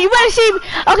 Oh, you wanna see me?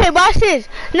 Okay, watch this.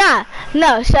 Nah,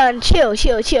 no, son, chill.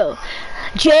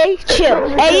 Jay, chill.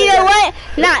 Hey, you know what?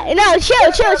 No,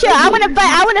 chill. I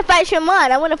wanna fight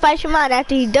Shaman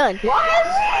after he's done.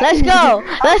 Let's go,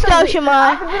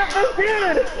 Shaman.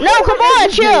 No, come on,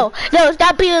 chill. No,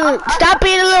 stop being a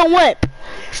little wimp.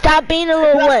 Stop being a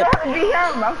little wimp. I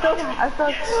still,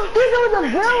 this was a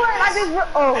villain.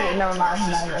 Oh, never mind. I'm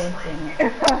not anything.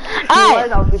 Alright,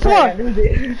 come on.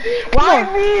 Why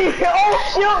me? Oh,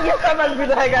 shoot. Yes, I'm about to be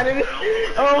the heck out of it.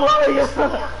 Oh, my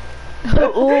God. Ooh.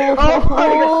 Oh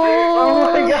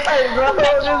my god, bro.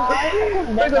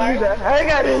 Look at that. I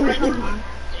got it.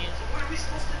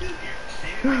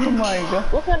 Oh my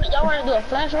god. What kind of, y'all wanna do a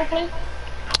flash roleplay?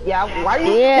 Yeah, why are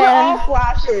you? Yeah. We're all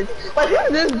flashes. Like,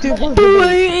 who's this dude?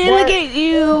 Boy, look at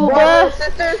you, Brother, bruh.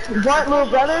 sisters, Bart, little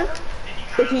brother.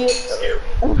 Is he?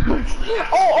 Oh,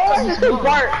 this is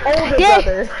Bart, older Yeah.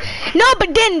 brother. No,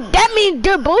 but then that means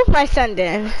they're both my son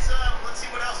then.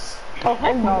 Oh,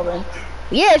 heck no, then.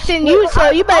 Yes, and you,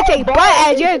 so you better take Bart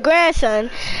as your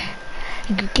grandson.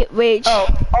 Get rich.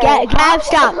 Gab,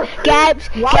 stop. Gabs,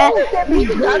 Why would Gab. they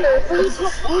be brothers?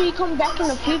 When he come back in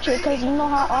the future, cause you know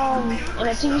how in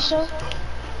a TV show,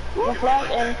 the Flash,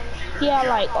 and he had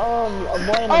like a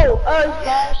boy and a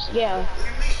Flash, yeah.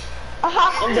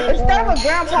 Instead of a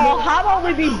grandpa, how about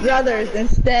we be brothers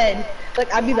instead?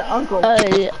 Like, I'd be the uncle. Oh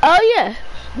yeah.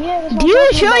 Yeah, that's what You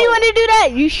I'm sure talking you want to do that?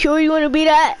 You sure you want to be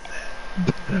that?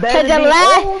 Better Because the be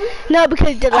last, old. no,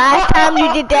 because the last time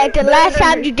you did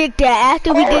that,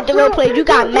 after we did the role play, you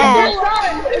got mad.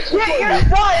 Get your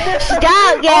son.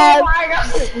 Stop, Gab. Oh my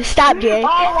god. Stop, Jay.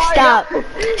 Oh my Stop. God.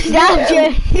 Stop,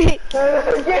 Jay.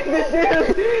 Get this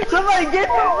dude. Somebody get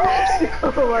him.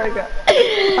 Oh my god.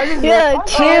 Yo,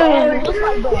 chill.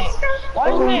 Why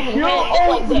you playing with your head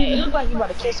like that? It looks like you about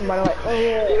to kill somebody. Like, oh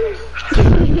yeah.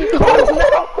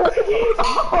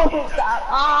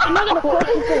 I'm not gonna force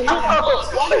you to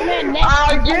why is man next?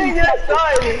 I get your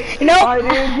son. Nope. I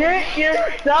didn't get your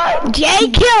son. Jay,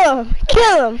 kill him.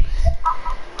 Kill him.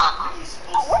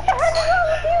 What the heck is wrong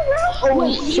with you, bro?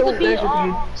 Wait, you could be,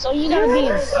 so you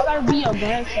gotta be a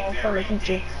grandson for the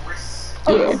future.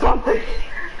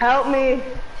 Help me.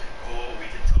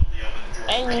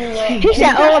 And He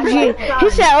said OMG. He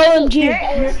said OMG.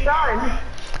 Get your son.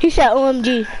 He said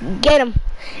OMG. Get him.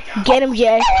 Get him,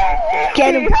 Jay.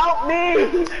 Get him. Help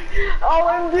me.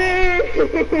 OMG.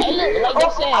 hey, look, like they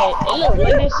said. Hey, look,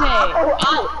 like they said.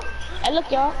 Out. Hey,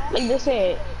 look, y'all. Like they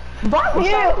said. Fuck you!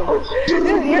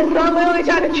 Your son literally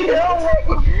tried to kill me.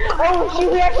 Oh,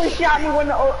 she actually shot me when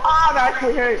the that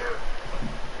actually hurt.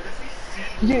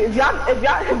 Dude,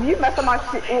 if you mess up my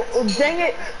shit, dang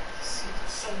it!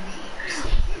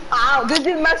 Ow! Did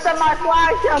you mess up my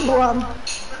flash emblem?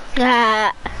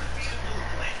 Ah.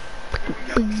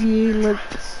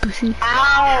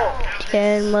 Ow!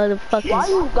 Ten motherfuckers. Why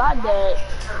you got that?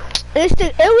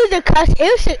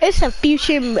 It's a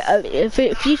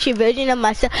future version of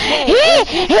my son.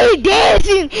 He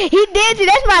dancing.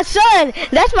 That's my son.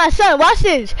 That's my son. Watch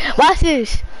this. Watch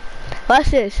this. Watch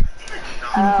this.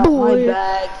 Boy. My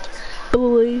bad.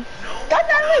 Boy. That's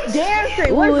not like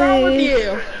dancing. What's wrong with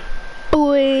you?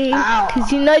 Boy. Ow.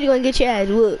 Cause you know you're gonna get your ass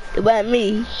whooped about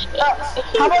me.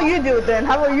 How about you do it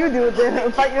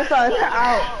then? Fight your son.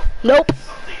 Ow. Nope.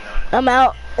 I'm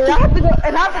out. And I have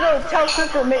to go tell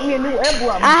Crystal make me a new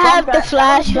emblem. I have the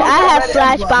flash. I have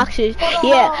flash boxes.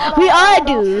 Yeah, we all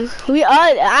do.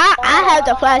 I have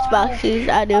the flash boxes.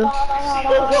 I do.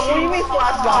 What do you mean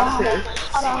flash boxes?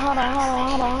 Hold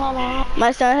on.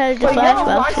 My son has the Wait, flash you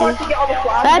have boxes. to get all the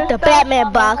flash I have the stuff?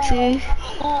 Batman boxes. Wait,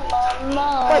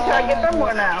 can I get them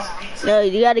more now? No,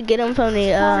 you gotta get them from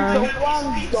the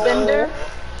Vendor?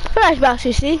 flash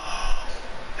boxes. See?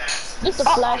 Get the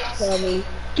flash for me.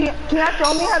 Can you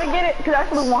show me how to get it? Cause I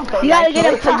actually want those. You gotta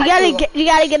get them. You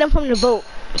gotta get them from the boat.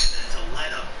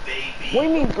 What do you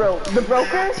mean, bro? The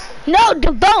brokers? No,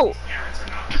 the boat.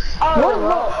 Oh, the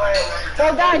brokers.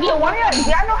 Well, guys, so do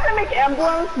y'all know how to make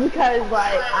emblems? Because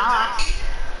like,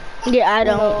 Yeah, I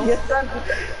don't. your son,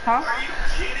 huh?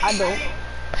 I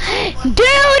don't.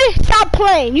 Dude, stop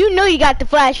playing. You know you got the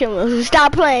flash emblem.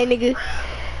 Stop playing, nigga.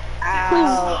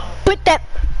 Ow. Put that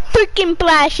freaking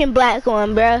flash in black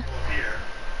on, bruh.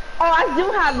 Oh, I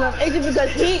do have them. It's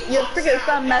just because your freaking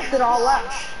son messed it all up.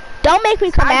 Don't make me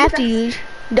come after you.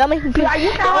 Don't make me. I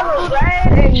used to have a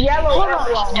red and yellow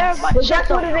emblem. Everybody, But that's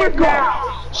what it is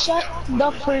now. Shut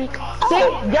the freak up.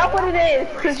 See, that's what it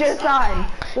is. Cause your son.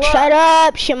 Shut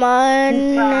up, Shimon.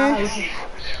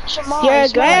 Shamar, Your smell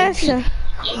like grandson. pee.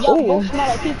 Y'all both smell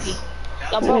like pee-pee.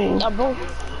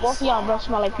 Both of y'all both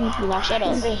smell like pee-pee. Now shut up.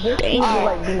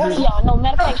 One of y'all, no,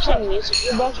 matter of fact, shut me.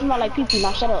 You both smell like pee-pee.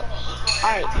 Now shut up.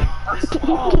 Alright.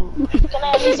 Can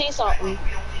I at least say something?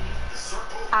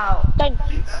 Ow. Thank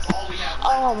you.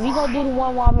 We gonna do the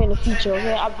one while I'm in the future,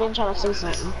 okay? I've been trying to say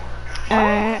something.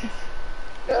 Alright.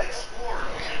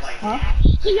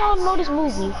 Do y'all know this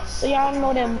movie? Do y'all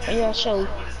know that show?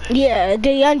 Yeah,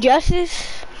 the Young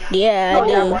Justice. Yeah, I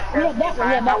do. Yeah, that one.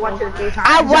 Yeah, that one.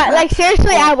 I watch, like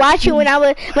seriously, I watch it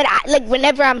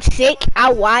whenever I'm sick,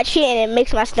 I watch it and it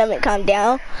makes my stomach calm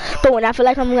down. But when I feel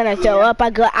like I'm gonna throw up,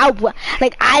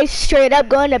 I straight up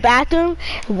go in the bathroom,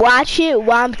 watch it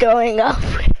while I'm throwing up.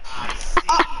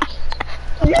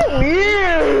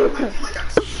 weird.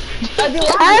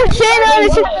 I'm saying all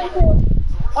this.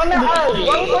 Oh no,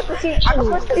 I'm supposed to see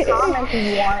comments if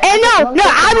you want. And I'm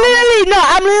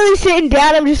literally sitting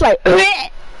down. I'm just like,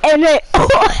 and then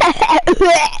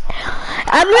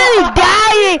I'm literally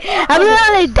dying. I'm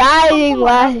literally dying.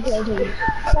 Why? I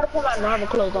gotta put my normal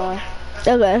clothes on.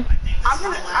 Okay. I'm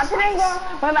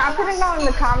putting on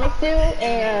the comic suit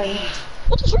and.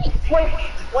 What the freak?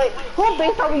 Wait. What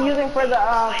base are we using for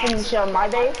the show? My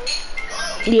base?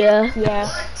 Yeah. Yeah.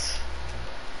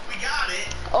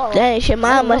 Oh. Dang,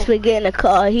 Shemai must be getting a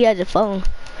call. He has a phone,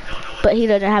 but he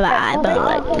doesn't have an iPhone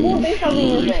like What base are we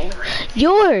using?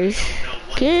 yours.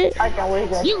 Kid. I can't wait.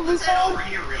 You we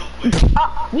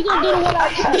gonna do the one I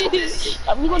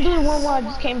we gonna do the one where I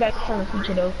just came back from the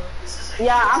future though.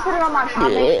 Yeah, I'm putting on my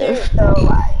comic suit, so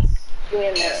like,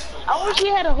 doing this. I wish we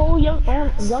had a whole young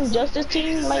Justice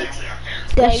team like.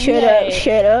 That's straight up,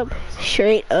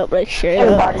 like straight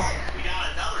up.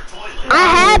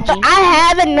 I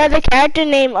have another character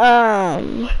named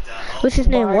what's his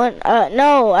name? I have.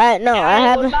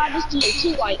 Nah, this is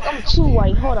too white. I'm too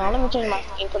white. Hold on, let me change my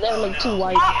skin because that look too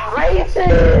white. Racist!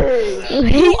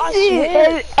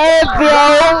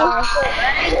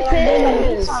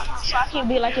 So I can't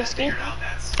be like his skin.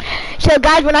 So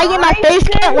guys, when I get my face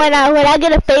cam, when I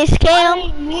get a face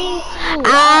cam,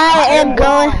 I am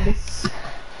going.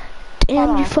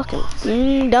 Damn, you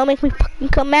fucking, don't make me fucking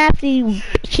come after you,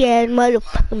 bitch ass,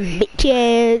 motherfucking bitch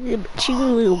ass, you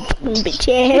little fucking bitch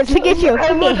ass. Look at your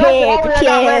fucking head, bitch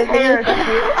ass.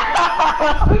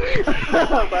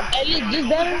 Hey,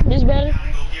 this better?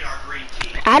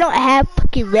 I don't have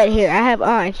fucking red hair, I have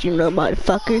orange, you know,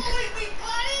 motherfuckers.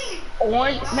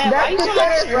 Orange? Man, why That's you so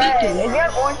considered red. If you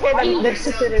have orange hair, that's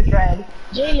considered red.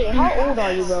 Jalen, how old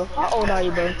are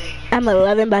you, bro? I'm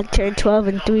 11, about to turn 12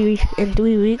 in 3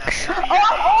 weeks. Oh,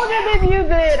 I'm older than you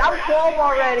then. I'm 12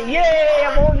 already. Yay,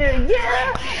 I'm older.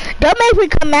 Yeah. Don't make me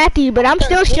come after you, but I'm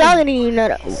still stronger than you,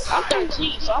 know. I'm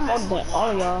 13, so I'm older than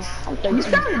all y'all. I'm 13. You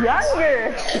sound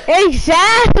younger.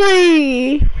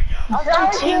 Exactly. I'm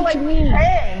 13 like me.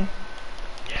 10.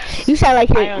 You sound like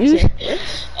you.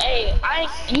 Hey,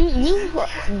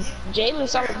 Jalen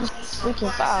sound like he's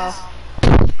freaking foul.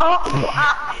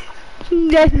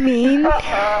 That's mean.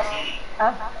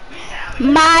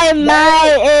 My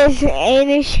is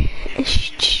Anish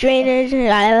Strainers,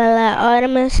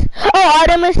 Artemis. Oh,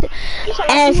 Artemis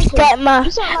and stepmom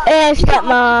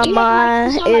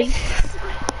is.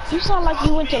 You sound like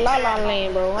you went to La La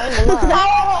Land, bro. I ain't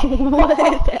gonna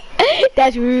lie.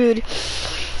 That's rude.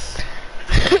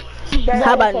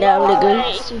 How about now,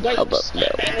 nigga? How about now?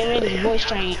 And they made his voice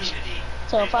change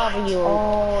to a 5-year-old.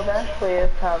 Oh, that's clear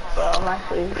tough, bro. My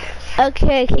please.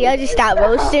 Okay, can y'all just stop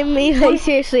roasting me? Like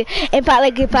seriously, if y'all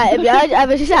gonna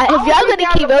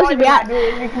keep roasting me,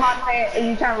 you come on and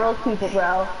you trying to roast people, bro.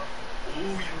 Are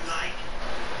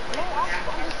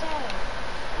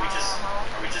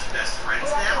we just best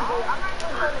friends now?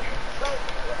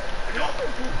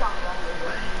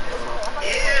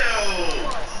 Ew.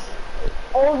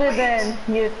 Older than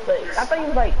you. Like, I thought he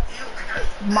was like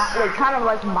kind of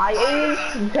like my age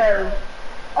because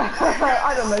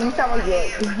I don't know. You sound like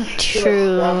it.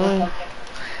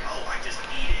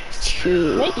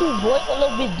 True. Make your voice a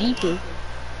little bit deeper.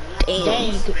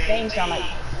 Dang, sound like.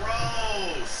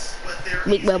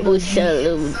 Make my voice sound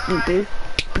a little deeper.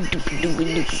 Deeper.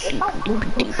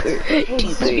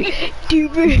 You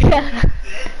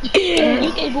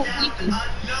can go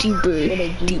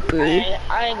Deeper.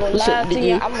 I ain't gonna lie to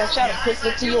you. I'm gonna try to put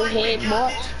it to your head,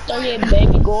 boy. Throw your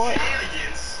baby going.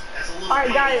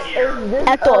 Alright, guys,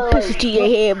 I throw a pistol to your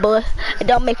head, boy. And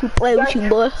don't make me play with you,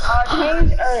 boy. is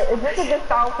this a good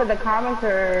song for the comics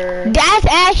or? That's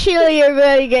actually a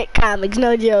really good comics,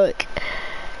 no joke.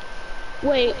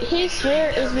 Wait, his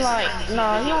hair is like,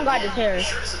 nah, he don't got his hair.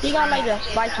 He got like a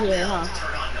spiky hair, huh?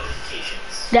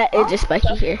 That is just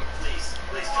spiky hair.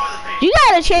 You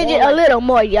gotta change it a little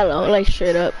more yellow, like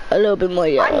straight up, a little bit more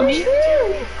yellow.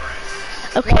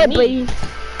 Okay, but you...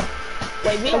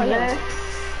 Wait, me or him?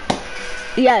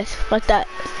 Yes, like that.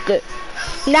 Good.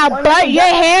 Now, Bart, your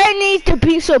hair needs to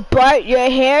be Bart, your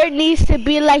hair needs to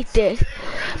be like this,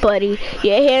 buddy.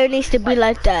 Your hair needs to be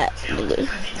like that.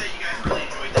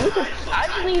 I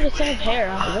just need the same hair.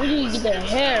 When did you get the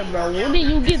hair, bro? When did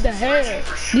you get the hair?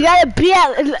 You gotta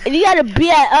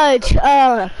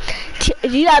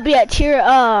be at tier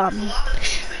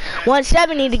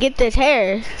 170 to get this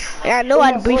hair. And I know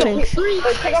how to briefing.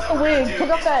 Take off the wig. Take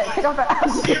off that.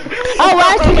 Oh,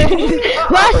 watch this.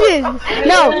 Watch this.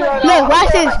 No,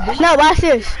 watch this. No, watch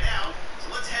this.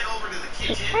 Let's head over to the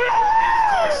kitchen.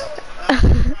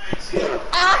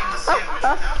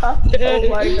 Oh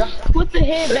my god. Put the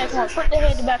head back on. Put the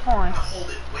head back on.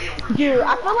 Dude,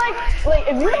 I feel like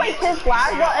if you like his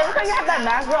flag, bro, every time you have that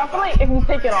mask, bro, I feel like if you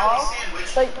take it off,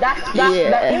 like that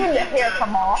even the hair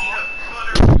come off.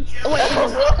 Wait, is it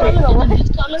this color or this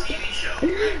color?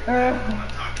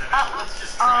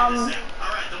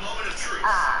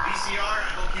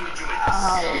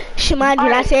 Shimon, do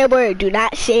not say a word. Do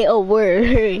not say a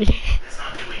word.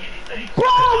 Bro,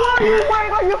 what are you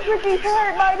wearing on your freaking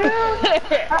hair, my dude?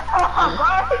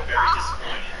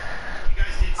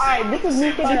 Alright, this is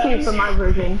new 52 for my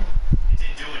version.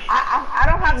 I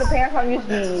don't have the pants, I'm used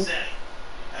to these.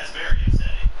 That's very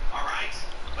upsetting. Alright.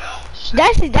 Well,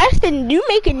 That's the you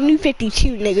make a new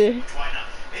 52, nigga. why not?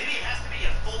 Maybe it has to be a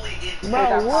fully in.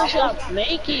 Bro, what should I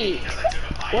make it?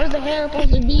 Where's the hair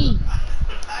supposed to be?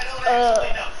 I don't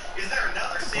actually know. Is there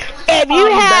another sandwich? If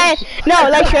you had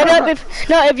shut up.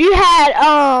 If you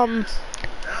had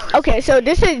okay, so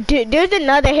there's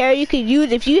another hair you could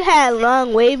use if you had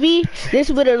long wavy. This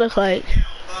would it look like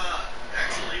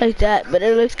that, but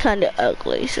it looks kind of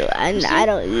ugly, so I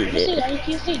don't use See it. that? You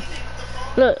can see.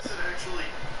 Look, Actually,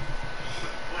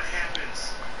 what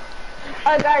happens?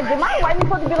 Guys, did my lighting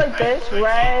supposed to be like this?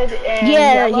 Red and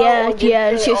yeah, yellow,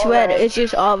 it's just all red. It's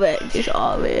just all red. Just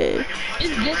all red.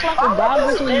 It's just like a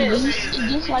goggles when you use. It's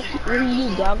just like when you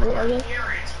use goggles, I guess.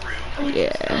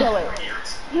 Yeah. So wait.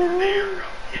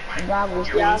 Goggles.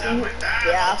 Yeah. So, dude, I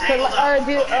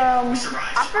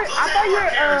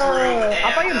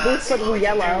thought your boots would be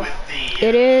yellow.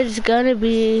 It is gonna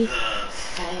be. The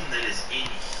foam that is in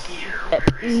here.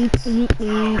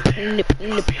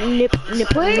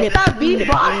 Please stop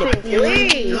beatboxing,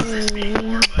 please.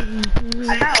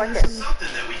 I kind of like it. Something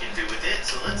that we can do with it,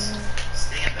 so let's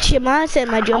stand up. Shimon said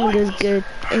my drumming is good,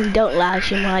 and don't lie,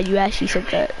 Shimon. You actually said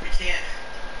that. We can't,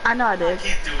 I know I did.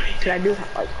 can't do anything. I do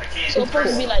have like. I can't. So it's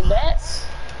supposed to be like that.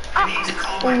 I need to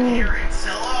call my parents.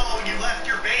 Hello, you left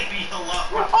your baby.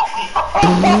 Hello.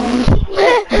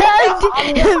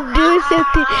 I'm doing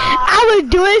something. I was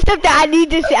doing something. I need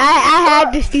to see. I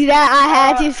had to see that. I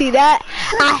had to see that.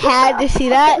 I had to see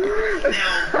that.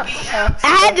 I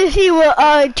had to see what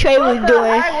Trey was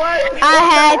doing.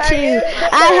 I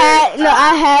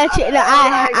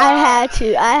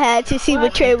had to see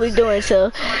what Trey was doing. So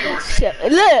look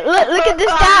at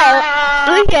this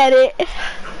style. Look at it.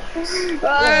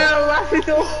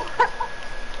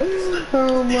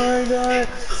 Oh my god.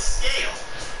 The scale.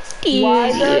 Why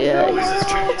does the Yeah.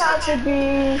 world have to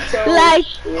be so Like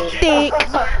thick.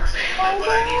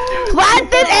 Why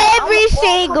does every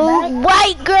single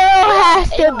white girl has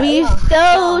to be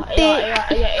so thick?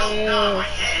 When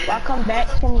I come back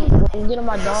from getting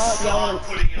my dog, y'all want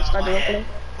to start the replay?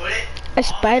 Put it. A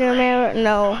Spider-Man?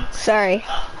 No, sorry.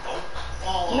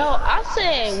 Follow. No, I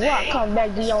said when I come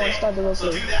back, do y'all want to start the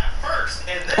So do replay? that first,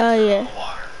 and then Oh, yeah. the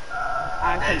water.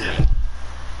 I That come didn't. back.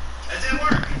 That didn't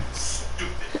work.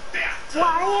 Stupid bastard.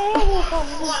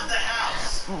 Flood the house.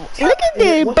 Look at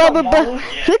this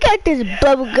look at this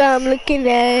bubble gum looking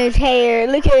at his hair.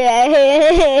 Look at that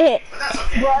hair. But that's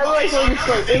okay. Bro, I like really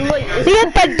straight. It's like,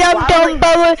 Look at the dumb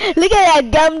bubble. Look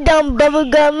at that dumb bubble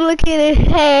gum. Look at his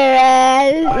hair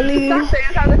ass. stop saying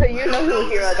something that you know who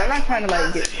hear us. I'm not trying to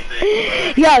like get.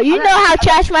 Yo, you know how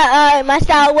trash my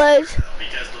style was?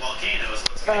 Because the volcano is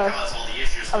what's going to cause all the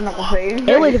issues. I'm not gonna say anything.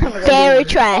 It was very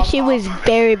trash. It was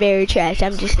very trash.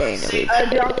 I'm just saying it was Are you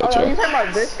very talking trash.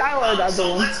 about this guy or the other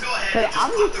one? Let's go ahead and I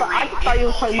just thought you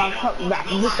were talking about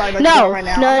this guy that's No, right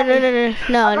now. no. I'm not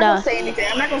No. gonna say anything.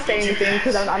 I'm not gonna say anything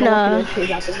because I don't want to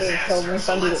chase after me. So when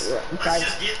somebody drives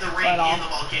just get the rain right in off. the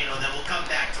volcano, and then we'll come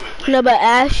back to it later. No, but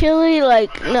actually,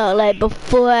 like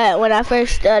before, when I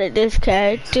first started this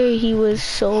character, he was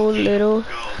so little.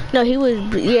 No, he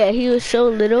was so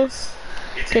little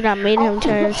that I made him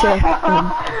turn to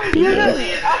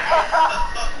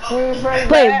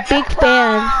Wait, big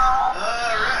fan.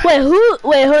 Wait,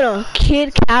 hold on.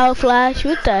 Kid Cow Flash,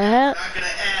 what the hell? We're not gonna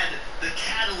add the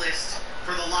catalyst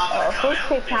for the lava to come who's out,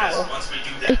 Kid because Cow? once we do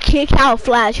that, Kid Cow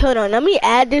Flash, hold on. Let me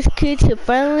add this kid to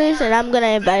friend list and I'm gonna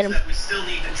invite him. we still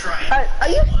need to try it. Are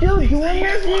you still doing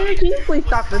this, dude? Can you please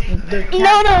stop this?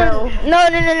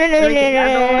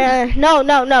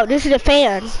 No. This is a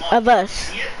fan of us.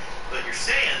 See it? But you're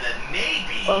saying that maybe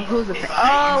Oh, who's the if fan?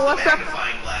 I use What's the up?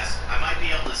 magnifying glass, I might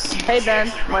be able to see Hey, what's Ben.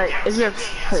 actually Wait, wrong. is your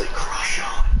Has a crush on.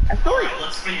 I feel like. Alright,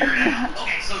 let's figure it out.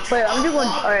 Okay, so to Wait, I'm just going.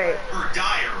 unlock Alright. her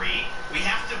diary, we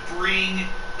have to bring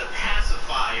the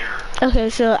pacifier. Okay,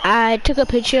 so I took a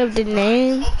picture of the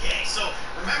name Okay, so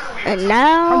remember we and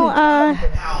now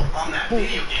how on that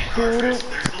video game cartridge, there's the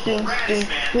little radish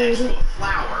man next to a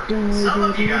flower. Some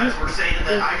of you guys were saying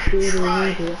that I should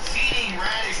try feeding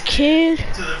radish Kid,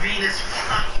 to the Venus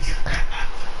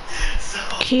so,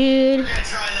 kid, we're gonna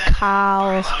try that. cow.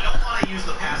 I don't want to use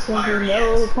the pacifier yet.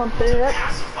 No, pump it up.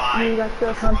 Pacify. You got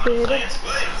to pump it up. Plants,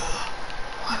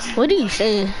 but watch it. What are you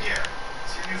saying? Here,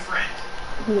 it's your new friend.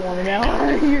 You want to know?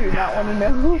 You do not want to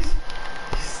know. It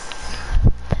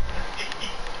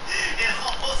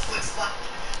almost looks like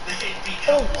they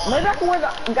become Oh, maybe I can wear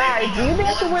the guys. Do you think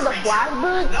I should wear the flash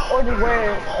boots or to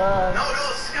wear No,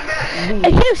 come back.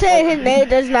 I keep saying his name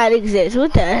does not exist.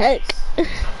 What the heck? Don't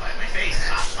fight my face.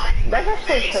 Stop fighting. That's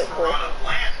actually Face. hurtful. We're on a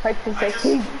plan. Like to I say just-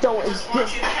 he don't just want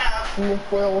exist you to have in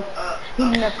this world. He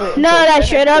never. No, that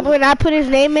straight up. When I put his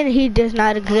name in, he does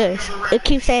not exist. It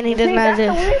keeps saying he does See, not that's the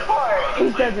exist. weird part. He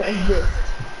doesn't exist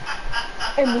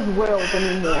in this world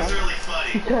anymore That's really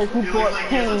funny. because he brought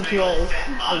pain to us.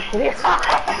 I'm kidding.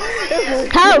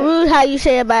 How rude how you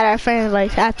say about our friends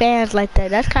like our fans like that.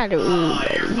 That's kind of rude,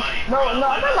 baby. No, I'm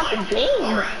talking about the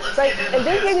game. Like, if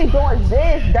these niggas don't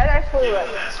exist, that actually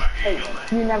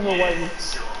like you never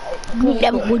was. You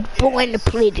never was born to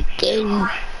play the game,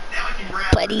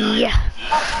 buddy.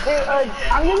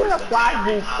 I'm using a flash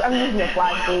boots. I'm using a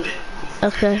flash boot.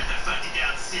 Okay.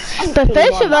 But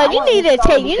first of all, you need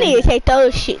to take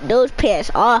those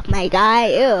pants off, my guy.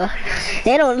 Ew.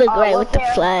 They don't look right with the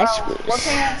flash What boots.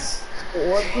 pants?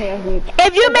 What pants?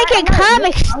 If you're making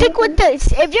comics, stick with the.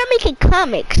 If you're making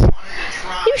comics,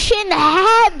 you shouldn't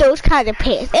have those kind of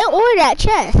pants. And or that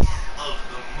chest.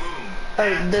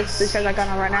 This shirt I got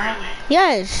on right now.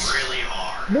 Yes.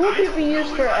 What people use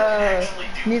for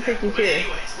New 52?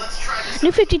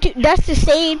 New 52. That's the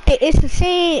same thing. It's the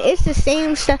same. It's the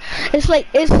same stuff. It's like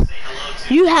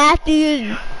you have to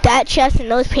use that chest and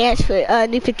those pants for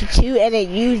New 52, and then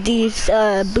use these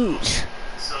boots.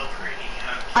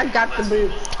 I got the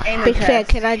boots and the Big fan, chest.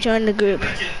 can I join the group?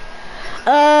 Hold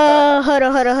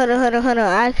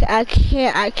on.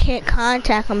 I can't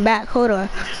contact him back. Hold on.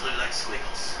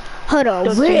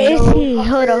 Where is he?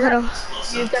 Hold on.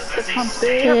 You got to pump Pump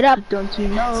it it up. up. Don't you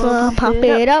know? Pump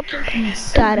it up.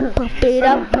 Gotta pump it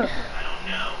up.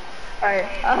 Alright.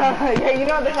 Yeah, you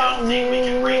know the song.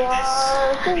 You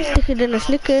are. Thicker than a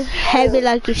snicker, heavy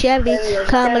like a Chevy.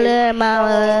 Come a little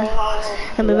mama.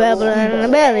 I'm a rebel in the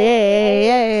belly.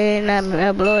 Yeah. And I'm a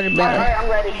rebel in the belly. Alright, I'm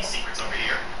ready.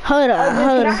 Hold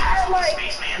on.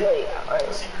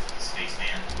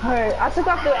 Alright, I took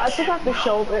off the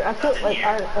shoulder.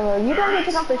 You don't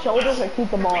take off the shoulders or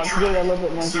keep them on to get it a little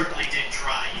bit more deep. Certainly did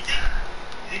try. You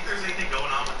think there's anything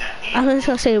going on with that? I'm just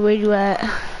gonna say where you at.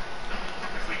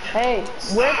 Hey,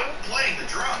 where? Stop playing the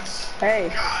drums. Hey.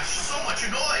 Gosh, so much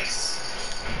noise.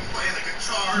 Playing the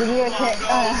guitar, Did you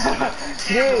bongos,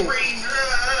 dude. tambourine,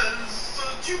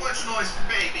 too much noise for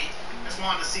baby. Just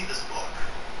wanted to see this book.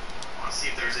 Want to see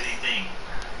if there's anything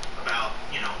about,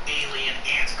 alien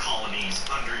ant colonies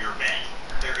under your bed.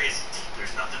 There isn't.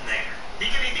 There's nothing there.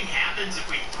 Think anything happens if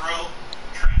we throw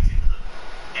trash into the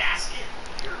basket?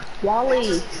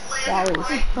 Wally.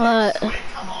 What?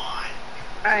 Come on.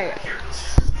 Alright. Here,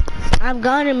 I'm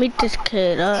gonna meet this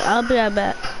kid. I'll be right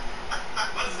back. I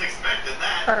wasn't expecting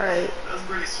that. Alright. That was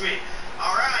pretty sweet.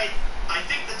 Alright, I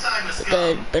think the time has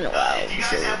come. It's been a while. If you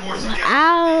guys have more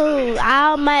suggestions,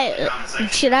 I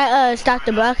might. Should I start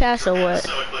the broadcast or what?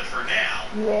 but for now,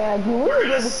 Yeah, dude, we were doing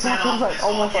this stuff like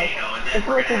almost like it's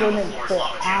like we're doing it for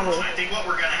hours. I think what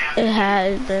we're gonna have It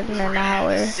has been an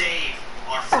hour. save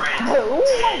our friend. Ooh,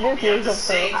 this is a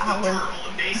Save the hour. turtle.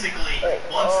 And basically,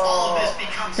 once all of this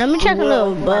becomes Let me check a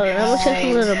little Whoa, bug. my bring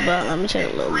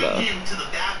him to the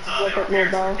bathtub Look at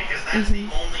little bug. because that's the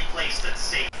only place that's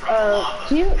safe from the lava.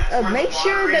 Can you That's where make the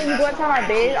sure water that is, you go that's inside where my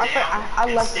bed?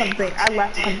 we're I left something. I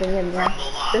left something in there. from the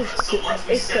lava. So once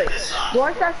we It's set good. this up, Go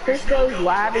inside Cisco's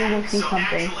lab and you can see so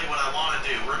something. actually what I want to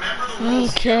do, remember the rules.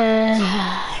 Okay.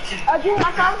 You can Dude,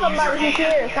 I found somebody who's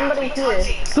here. Somebody's here.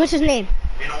 What's his name?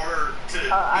 in order to I be don't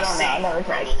know. I safe never from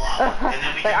tried. the lava. And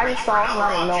then we Like, can I reach just for saw him. another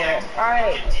I don't know it. object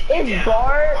Alright. and continue Is down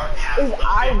Bart? our path Is of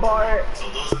I doom. Bart? So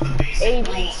those are the basic H.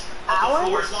 rules of the Allen?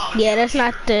 Forest Lava Yeah, that's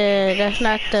not the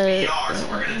VR, so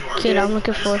we're gonna do our kid I'm best.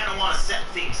 looking I for. just kinda wanna set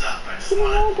things up. I just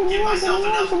wanna give myself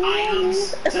enough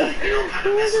items to, kind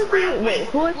of mess around Wait, with.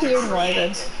 who is here,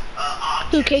 Morgan?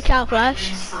 Who kicked out Flash?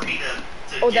 For me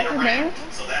to Oh, get that's his around. name?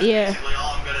 So that's Yeah. basically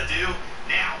all I'm gonna do.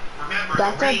 Now, remember,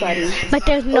 That's the our ring buddy. is But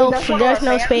there's inside. no that's one of our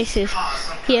fans? spaces.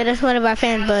 Yeah, that's one of our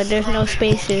fans, but there's no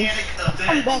spaces.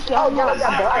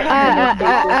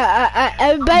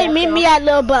 Everybody meet me at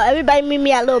Lil Buck. Everybody meet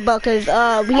me at Lil Buck, cause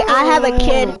I have a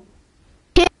kid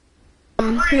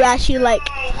who actually like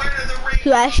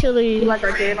Like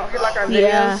our channel? You like our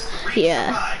yeah videos?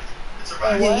 yeah.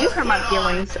 Yeah, you hurt my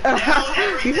feelings. You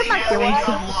hurt my feelings.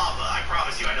 I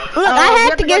promise you, I know Look, I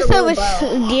have to get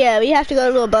some. Yeah, we have to go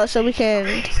to Little Boat so we can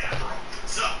meet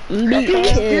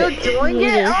Still kids. doing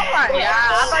it? Oh my god!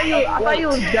 I thought you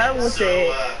was done with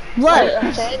it.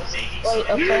 What?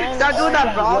 Start doing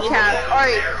that broadcast.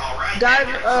 Alright,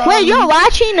 guys. Wait, you're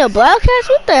watching the broadcast?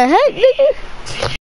 What the heck, nigga?